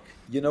mom?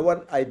 You know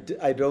what? I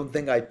don't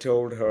think I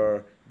told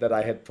her that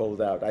I had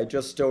pulled out. I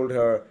just told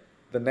her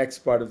the next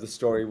part of the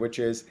story, which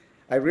is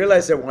I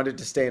realized I wanted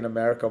to stay in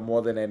America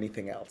more than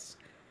anything else.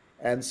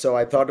 And so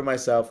I thought to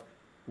myself,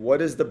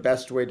 what is the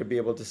best way to be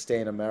able to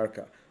stay in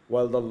America?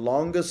 Well, the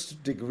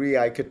longest degree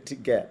I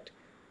could get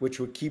which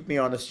would keep me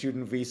on a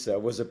student visa,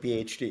 was a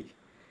PhD.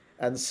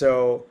 And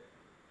so,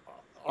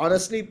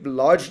 honestly,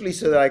 largely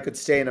so that I could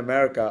stay in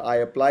America, I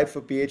applied for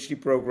PhD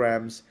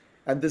programs.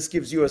 And this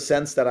gives you a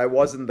sense that I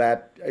wasn't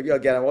that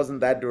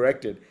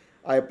directed.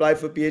 I applied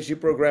for PhD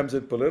programs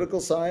in political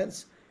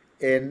science,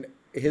 in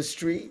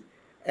history,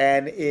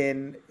 and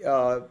in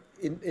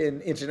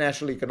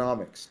international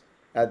economics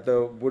at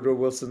the Woodrow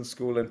Wilson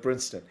School in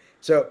Princeton.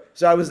 So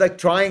I was like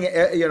trying,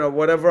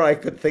 whatever I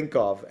could think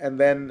of. And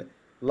then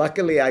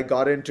luckily I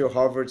got into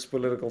Harvard's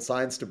political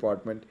science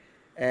department,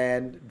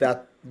 and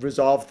that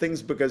resolved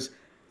things because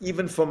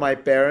even for my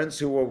parents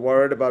who were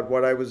worried about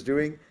what I was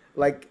doing,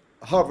 like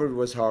Harvard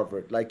was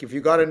Harvard. Like if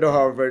you got into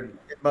Harvard,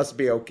 it must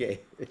be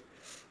okay.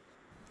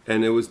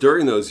 And it was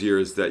during those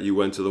years that you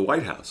went to the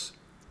White House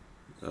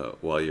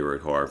while you were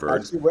at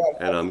Harvard. Actually, well,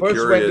 And I I'm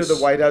first went to the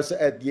curious. White House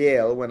at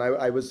Yale when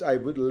I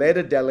would led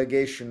a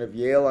delegation of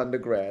Yale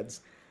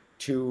undergrads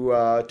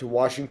to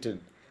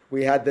Washington.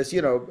 We had this,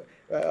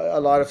 a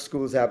lot of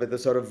schools have it, the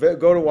sort of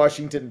go to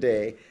Washington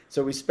day.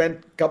 So we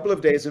spent a couple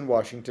of days in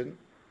Washington.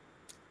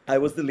 I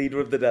was the leader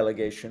of the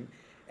delegation,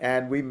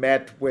 and we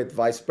met with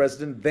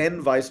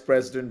then Vice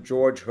President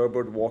George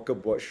Herbert Walker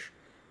Bush.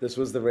 This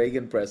was the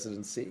Reagan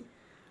presidency.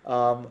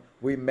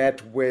 We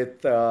met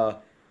with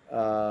Ted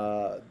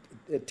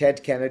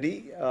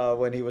Kennedy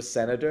when he was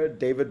senator,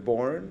 David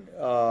Boren,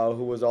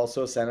 who was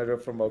also a senator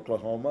from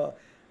Oklahoma.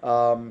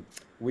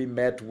 We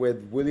met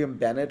with William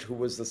Bennett, who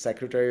was the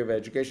Secretary of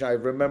Education. I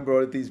remember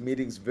all of these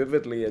meetings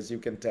vividly, as you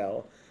can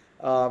tell.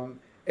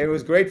 It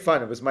was great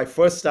fun. It was my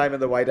first time in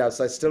the White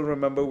House. I still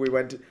remember we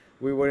were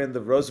in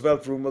the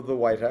Roosevelt room of the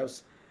White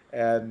House,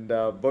 and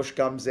Bush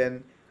comes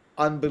in,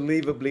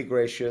 unbelievably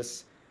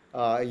gracious.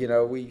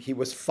 He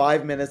was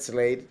 5 minutes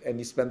late, and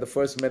he spent the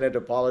first minute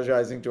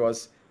apologizing to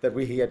us that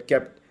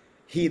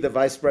he, the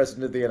Vice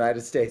President of the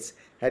United States,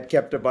 had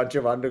kept a bunch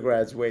of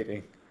undergrads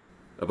waiting.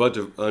 A bunch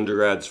of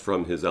undergrads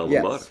from his alma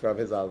Yes, mater. from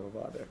his alma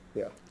mater.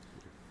 Yeah.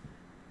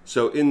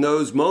 So in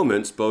those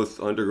moments, both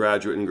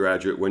undergraduate and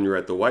graduate, when you're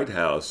at the White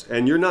House,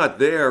 and you're not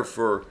there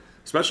for,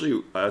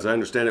 especially as I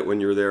understand it, when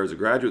you're there as a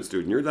graduate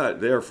student, you're not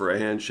there for a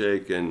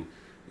handshake and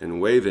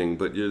waving,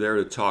 but you're there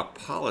to talk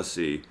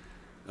policy.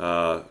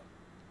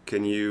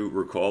 Can you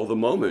recall the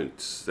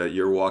moments that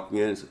you're walking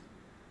in and say,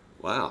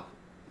 wow,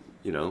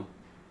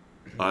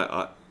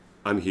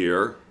 I'm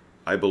here,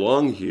 I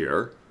belong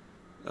here,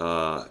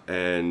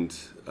 and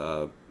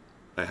I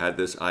had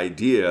this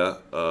idea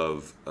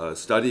of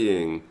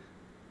studying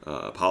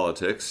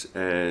politics,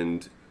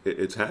 and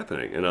it's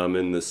happening, and I'm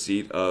in the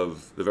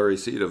very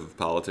seat of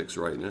politics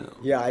right now.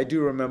 Yeah, I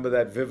do remember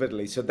that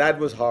vividly. So that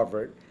was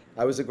Harvard.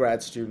 I was a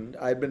grad student.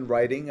 I'd been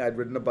writing. I'd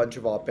written a bunch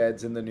of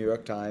op-eds in the New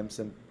York Times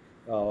and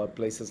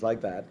places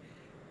like that.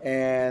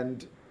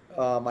 And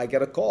I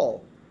get a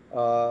call.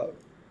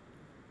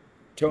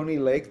 Tony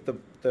Lake,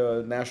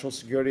 the National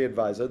Security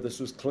Advisor,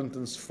 this was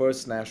Clinton's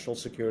first National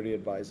Security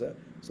Advisor,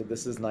 so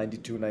this is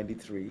 92,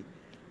 93,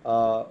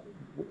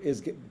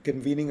 is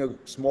convening a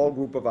small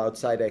group of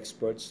outside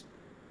experts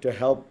to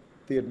help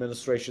the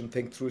administration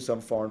think through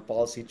some foreign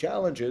policy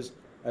challenges,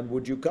 and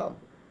would you come?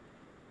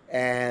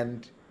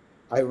 And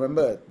I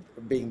remember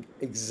being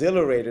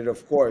exhilarated,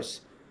 of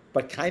course,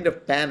 but kind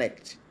of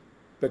panicked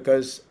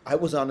because I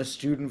was on a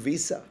student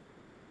visa.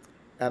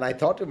 And I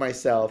thought to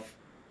myself,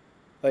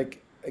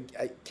 like,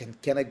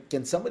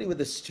 can somebody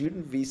with a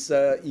student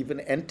visa even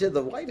enter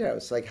the White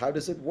House? Like, how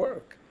does it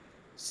work?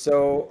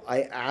 So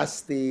I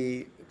asked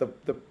the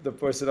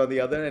person on the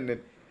other end,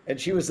 and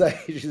she was like,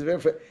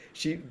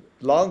 she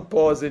long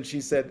paused, and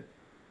she said,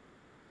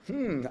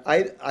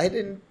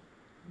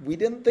 we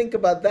didn't think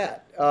about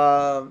that.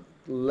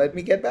 Let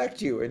me get back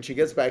to you. And she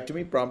gets back to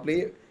me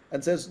promptly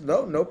and says,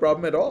 no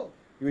problem at all.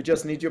 You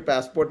just need your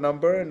passport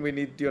number, and we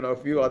need, a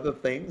few other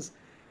things.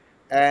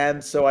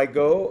 And so I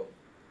go,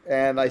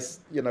 and I,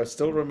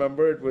 still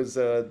remember it was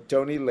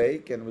Tony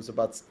Lake, and it was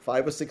about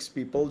 5 or 6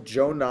 people.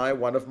 Joe Nye,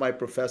 one of my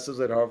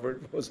professors at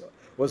Harvard, was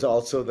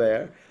also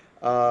there.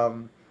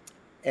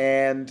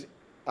 And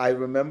I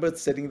remember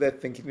sitting there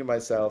thinking to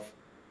myself,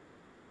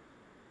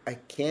 I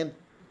can't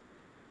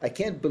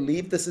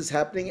believe this is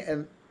happening,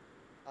 and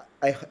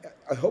I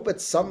hope at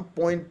some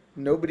point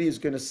nobody is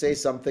going to say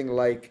something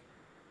like,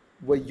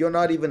 well, you're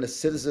not even a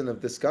citizen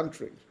of this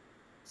country.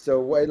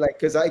 So,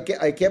 because I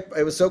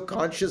was so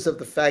conscious of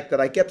the fact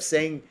that I kept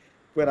saying,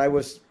 when I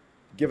was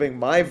giving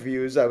my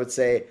views, I would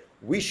say,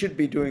 we should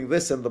be doing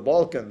this in the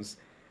Balkans,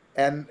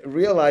 and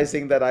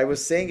realizing that I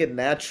was saying it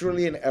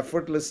naturally and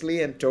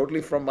effortlessly and totally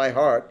from my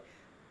heart,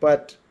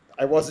 but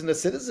I wasn't a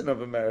citizen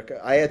of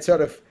America. I had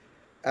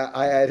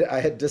I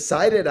had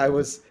decided I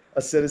was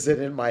a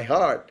citizen in my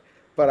heart,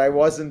 but I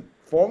wasn't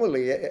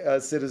formally a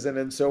citizen,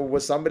 and so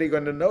was somebody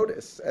going to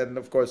notice? And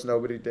of course,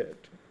 nobody did.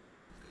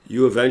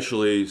 You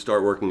eventually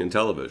start working in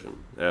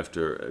television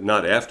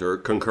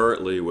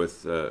concurrently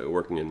with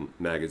working in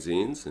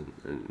magazines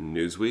and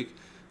Newsweek.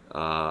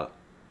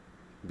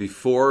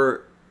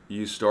 Before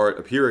you start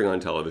appearing on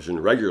television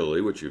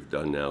regularly, which you've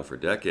done now for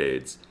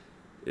decades,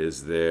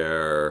 is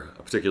there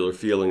a particular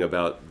feeling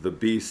about the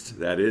beast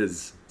that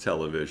is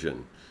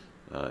television?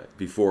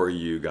 before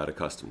you got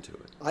accustomed to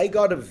it? I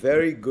got a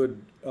very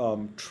good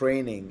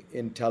training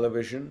in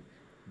television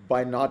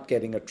by not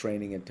getting a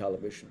training in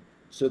television.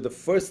 So the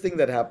first thing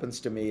that happens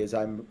to me is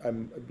I'm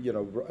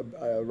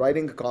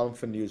writing a column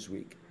for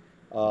Newsweek,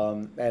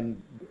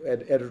 and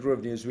editor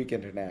of Newsweek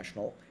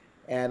International,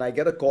 and I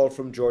get a call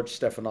from George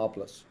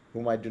Stephanopoulos,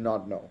 whom I do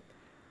not know,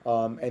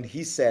 and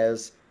he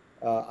says,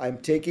 I'm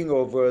taking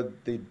over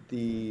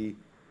the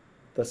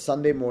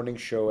Sunday morning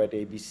show at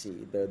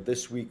ABC, the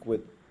This Week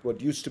with what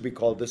used to be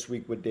called This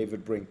Week with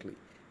David Brinkley.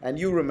 And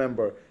you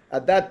remember,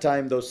 at that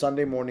time, those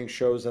Sunday morning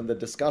shows and the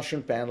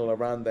discussion panel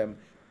around them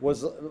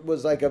was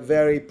like a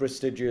very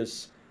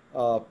prestigious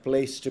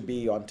place to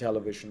be on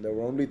television. There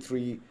were only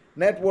 3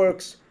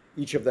 networks.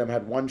 Each of them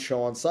had one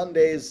show on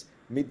Sundays.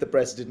 Meet the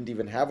Press didn't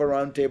even have a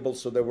roundtable,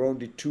 so there were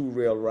only 2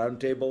 real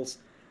roundtables.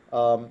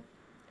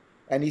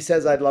 And he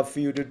says, I'd love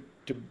for you to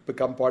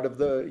become part of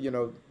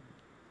the,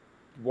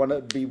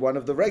 be one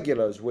of the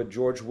regulars with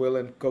George Will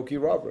and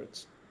Cokie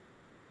Roberts.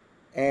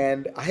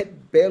 And I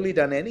had barely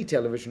done any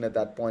television at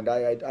that point.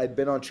 I'd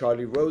been on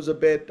Charlie Rose a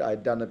bit.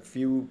 I'd done a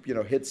few,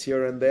 hits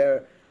here and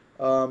there.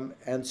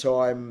 And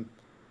so I'm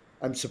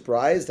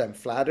surprised, I'm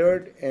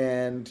flattered,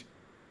 and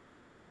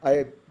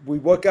we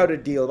work out a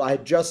deal. I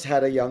had just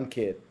had a young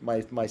kid,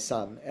 my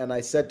son, and I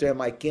said to him,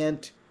 I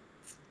can't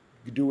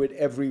do it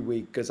every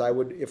week, because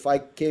if I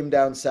came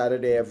down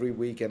Saturday every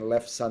week and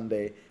left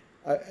Sunday,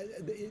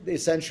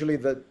 essentially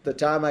the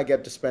time I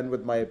get to spend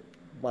with my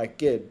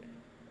kid,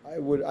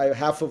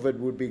 half of it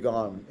would be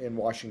gone in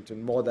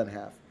Washington, more than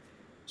half.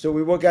 So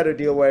we work out a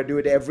deal where I do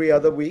it every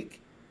other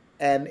week,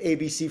 and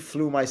ABC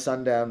flew my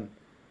son down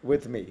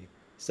with me.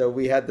 So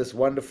we had this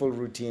wonderful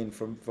routine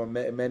for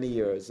many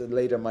years, and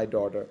later my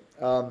daughter.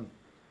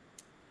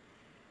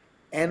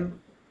 And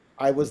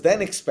I was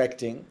then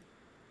expecting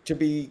to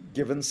be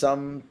given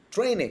some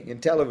training in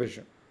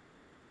television.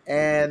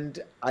 And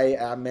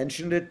I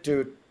mentioned it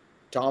to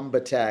Tom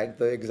Batag,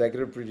 the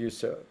executive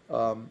producer,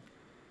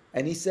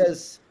 and he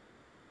says,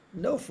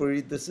 no,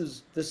 Fareed, this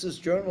is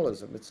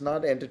journalism. It's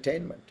not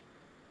entertainment.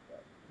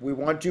 We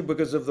want you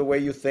because of the way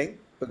you think,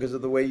 because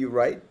of the way you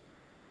write.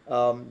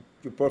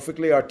 You're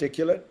perfectly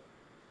articulate.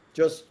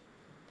 Just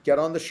get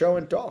on the show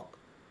and talk.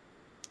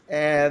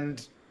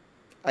 And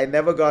I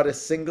never got a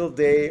single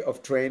day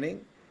of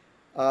training.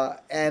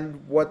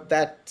 And what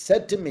that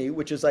said to me,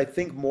 which is, I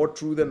think, more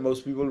true than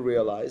most people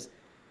realize,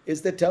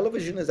 is that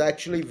television is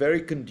actually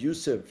very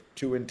conducive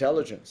to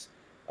intelligence.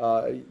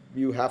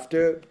 You have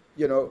to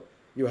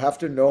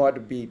know how to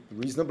be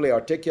reasonably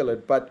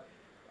articulate, but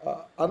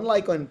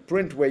unlike on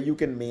print where you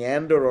can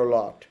meander a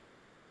lot,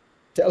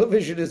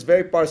 television is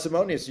very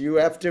parsimonious. You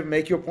have to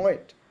make your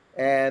point,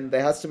 and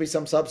there has to be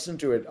some substance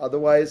to it.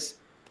 Otherwise,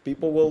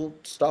 people will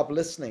stop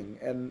listening.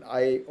 And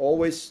I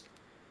always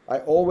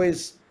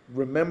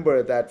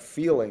remember that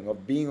feeling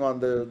of being on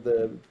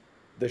the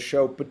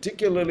show,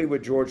 particularly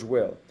with George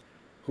Will,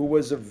 who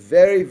was a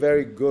very,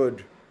 very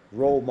good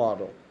role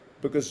model,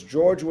 because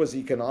George was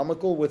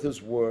economical with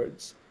his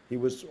words. He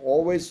was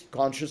always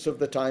conscious of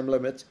the time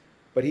limits,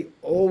 but he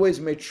always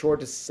made sure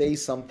to say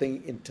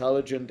something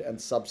intelligent and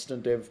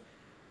substantive.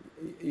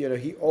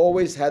 He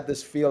always had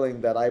this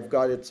feeling that I've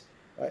got it.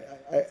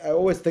 I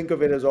always think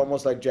of it as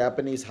almost like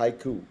Japanese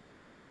haiku.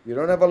 You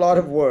don't have a lot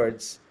of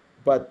words,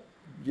 but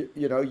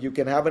you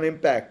can have an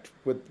impact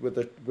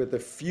with a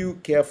few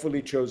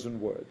carefully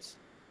chosen words.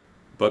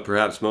 But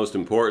perhaps most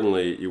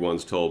importantly, you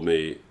once told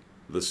me,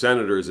 the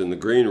senators in the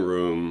green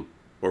room,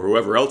 or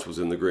whoever else was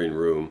in the green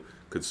room,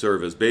 could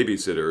serve as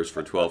babysitters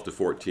for 12 to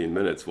 14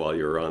 minutes while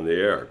you were on the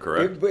air,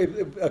 correct?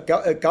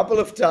 A couple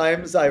of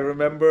times I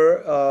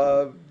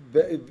remember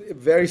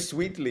very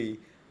sweetly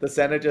the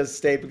senators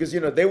stayed, because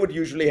they would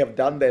usually have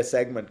done their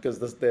segment, because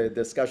the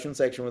discussion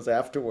section was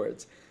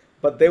afterwards,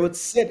 but they would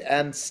sit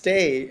and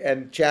stay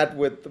and chat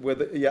with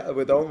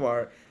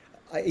Omar.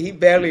 He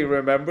barely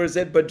remembers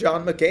it, but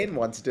John McCain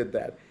once did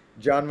that.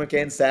 John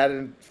McCain sat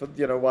in,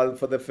 while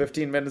for the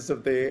 15 minutes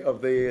of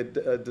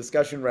the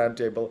discussion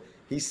roundtable,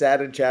 he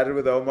sat and chatted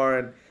with Omar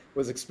and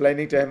was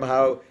explaining to him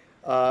how,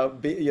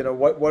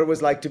 what it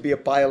was like to be a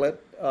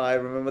pilot. I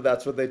remember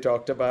that's what they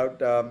talked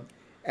about.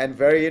 And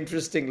very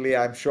interestingly,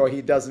 I'm sure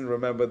he doesn't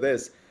remember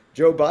this,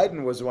 Joe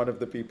Biden was one of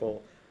the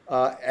people.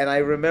 And I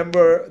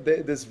remember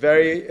this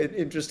very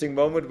interesting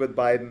moment with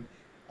Biden.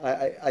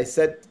 I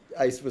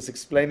was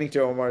explaining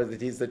to Omar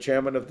that he's the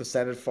chairman of the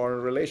Senate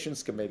Foreign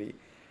Relations Committee.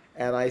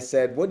 And I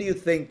said, what do you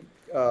think,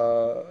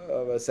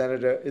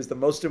 Senator, is the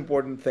most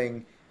important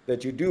thing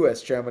that you do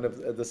as chairman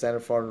of the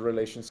Senate Foreign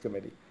Relations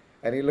Committee?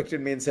 And he looked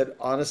at me and said,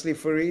 honestly,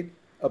 Fareed,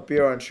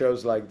 appear on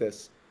shows like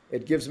this.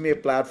 It gives me a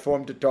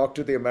platform to talk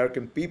to the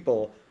American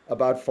people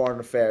about foreign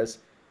affairs.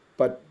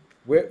 But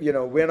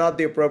we're not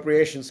the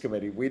Appropriations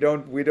Committee. We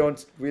don't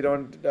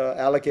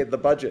allocate the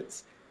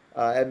budgets.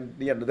 And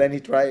then he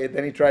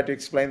tried to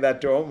explain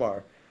that to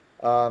Omar.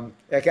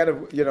 I kind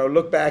of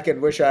look back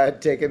and wish I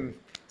had taken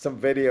some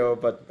video,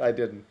 but I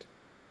didn't.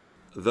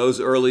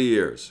 Those early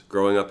years,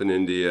 growing up in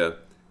India,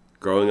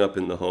 growing up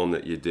in the home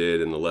that you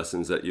did and the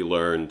lessons that you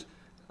learned,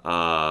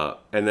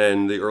 and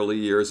then the early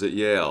years at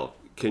Yale,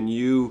 can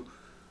you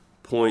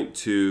point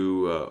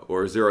to,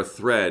 or is there a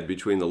thread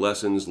between the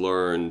lessons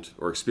learned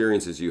or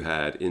experiences you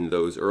had in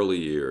those early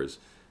years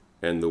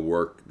and the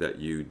work that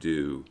you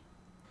do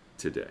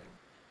today?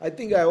 I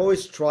think I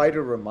always try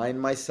to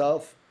remind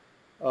myself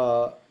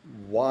uh,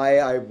 why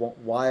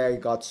I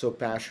got so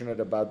passionate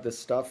about this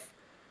stuff.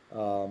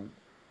 Um,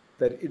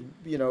 that it,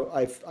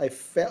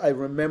 I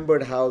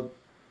remembered how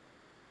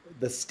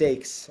the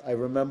stakes. I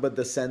remember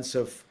the sense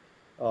of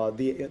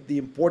the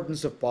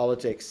importance of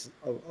politics,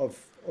 of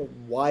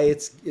why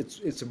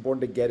it's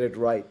important to get it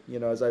right.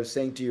 As I was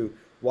saying to you,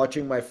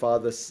 watching my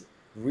father,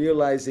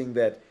 realizing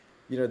that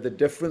the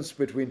difference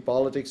between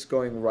politics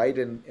going right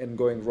and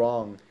going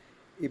wrong,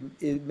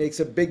 it makes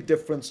a big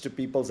difference to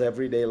people's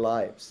everyday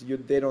lives.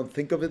 They don't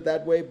think of it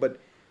that way, but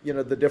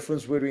the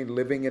difference between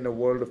living in a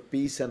world of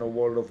peace and a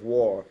world of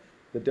war,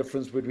 the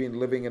difference between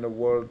living in a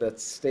world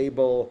that's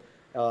stable,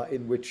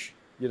 in which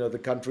the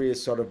country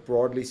is sort of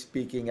broadly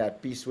speaking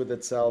at peace with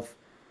itself,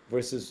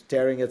 versus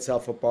tearing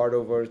itself apart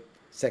over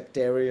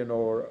sectarian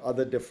or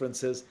other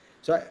differences.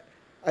 So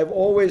I've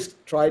always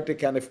tried to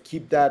kind of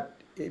keep that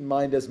in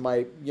mind as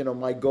my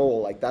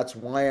goal. Like, that's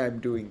why I'm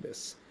doing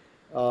this.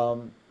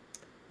 Um,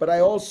 but I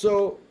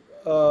also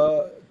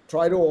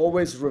try to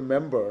always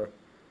remember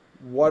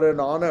what an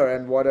honor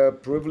and what a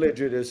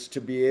privilege it is to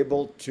be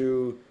able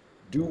to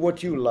do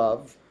what you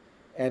love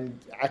and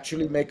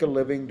actually make a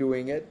living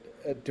doing it,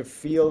 to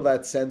feel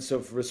that sense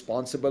of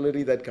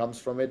responsibility that comes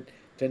from it,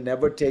 to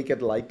never take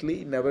it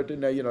lightly, never to,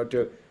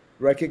 to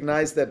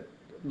recognize that,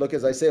 look,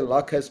 as I say,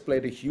 luck has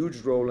played a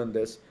huge role in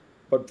this,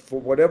 but for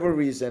whatever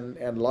reason,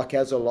 and luck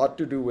has a lot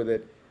to do with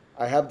it,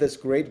 I have this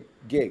great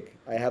gig.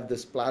 I have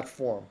this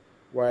platform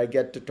where I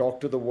get to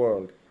talk to the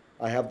world.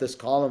 I have this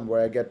column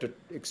where I get to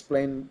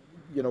explain,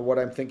 what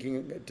I'm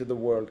thinking to the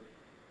world,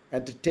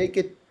 and to take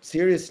it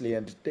seriously,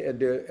 and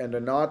to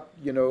not,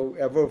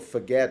 ever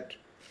forget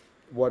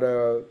what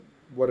a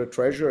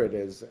treasure it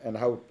is, and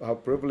how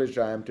privileged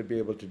I am to be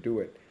able to do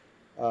it,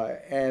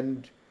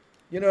 and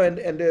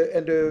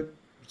to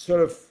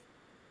sort of,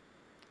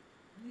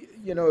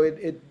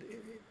 it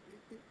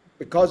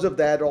because of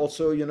that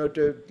also,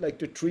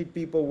 to treat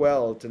people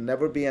well, to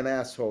never be an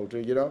asshole,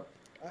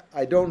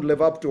 I don't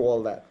live up to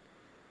all that,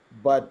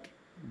 but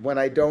when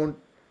I don't,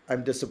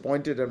 I'm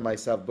disappointed in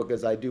myself,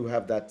 because I do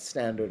have that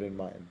standard in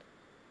mind.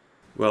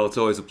 Well, it's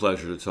always a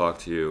pleasure to talk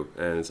to you,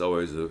 and it's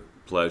always a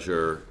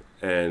pleasure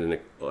and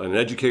an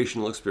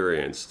educational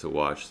experience to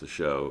watch the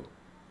show.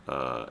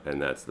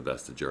 And that's the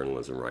best of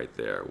journalism right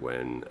there.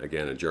 When,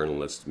 again, a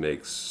journalist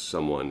makes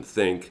someone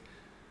think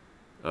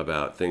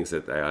about things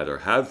that they either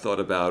have thought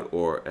about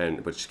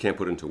but just can't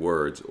put into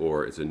words,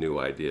 or it's a new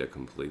idea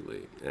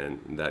completely.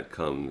 And that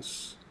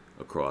comes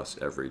across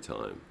every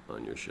time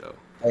on your show.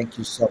 Thank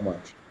you so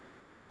much.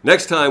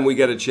 Next time we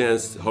get a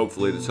chance,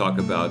 hopefully, to talk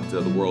about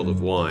the world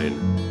of wine,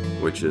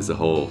 which is a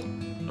whole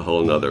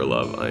nother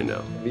love, I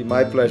know. It'll be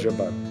my pleasure,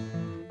 bud.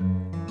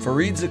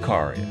 Fareed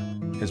Zakaria.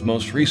 His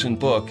most recent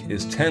book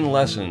is 10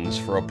 Lessons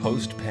for a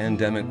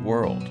Post-Pandemic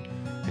World,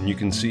 and you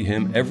can see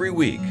him every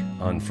week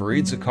on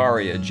Fareed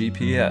Zakaria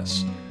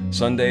GPS,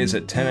 Sundays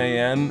at 10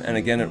 a.m. and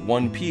again at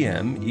 1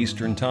 p.m.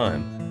 Eastern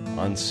Time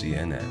on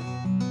CNN.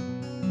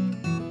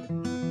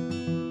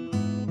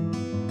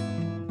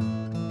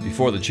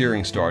 Before the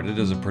Cheering Started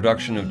is a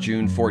production of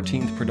June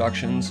 14th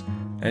Productions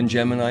and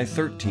Gemini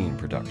 13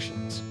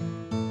 Productions.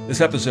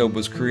 This episode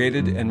was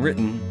created and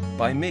written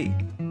by me.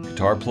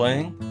 Guitar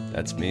playing,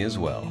 that's me as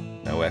well.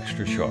 No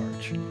extra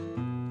charge.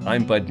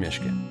 I'm Bud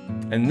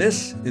Mishkin, and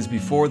this is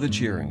Before the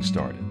Cheering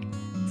Started.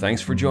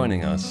 Thanks for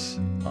joining us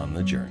on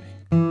the journey.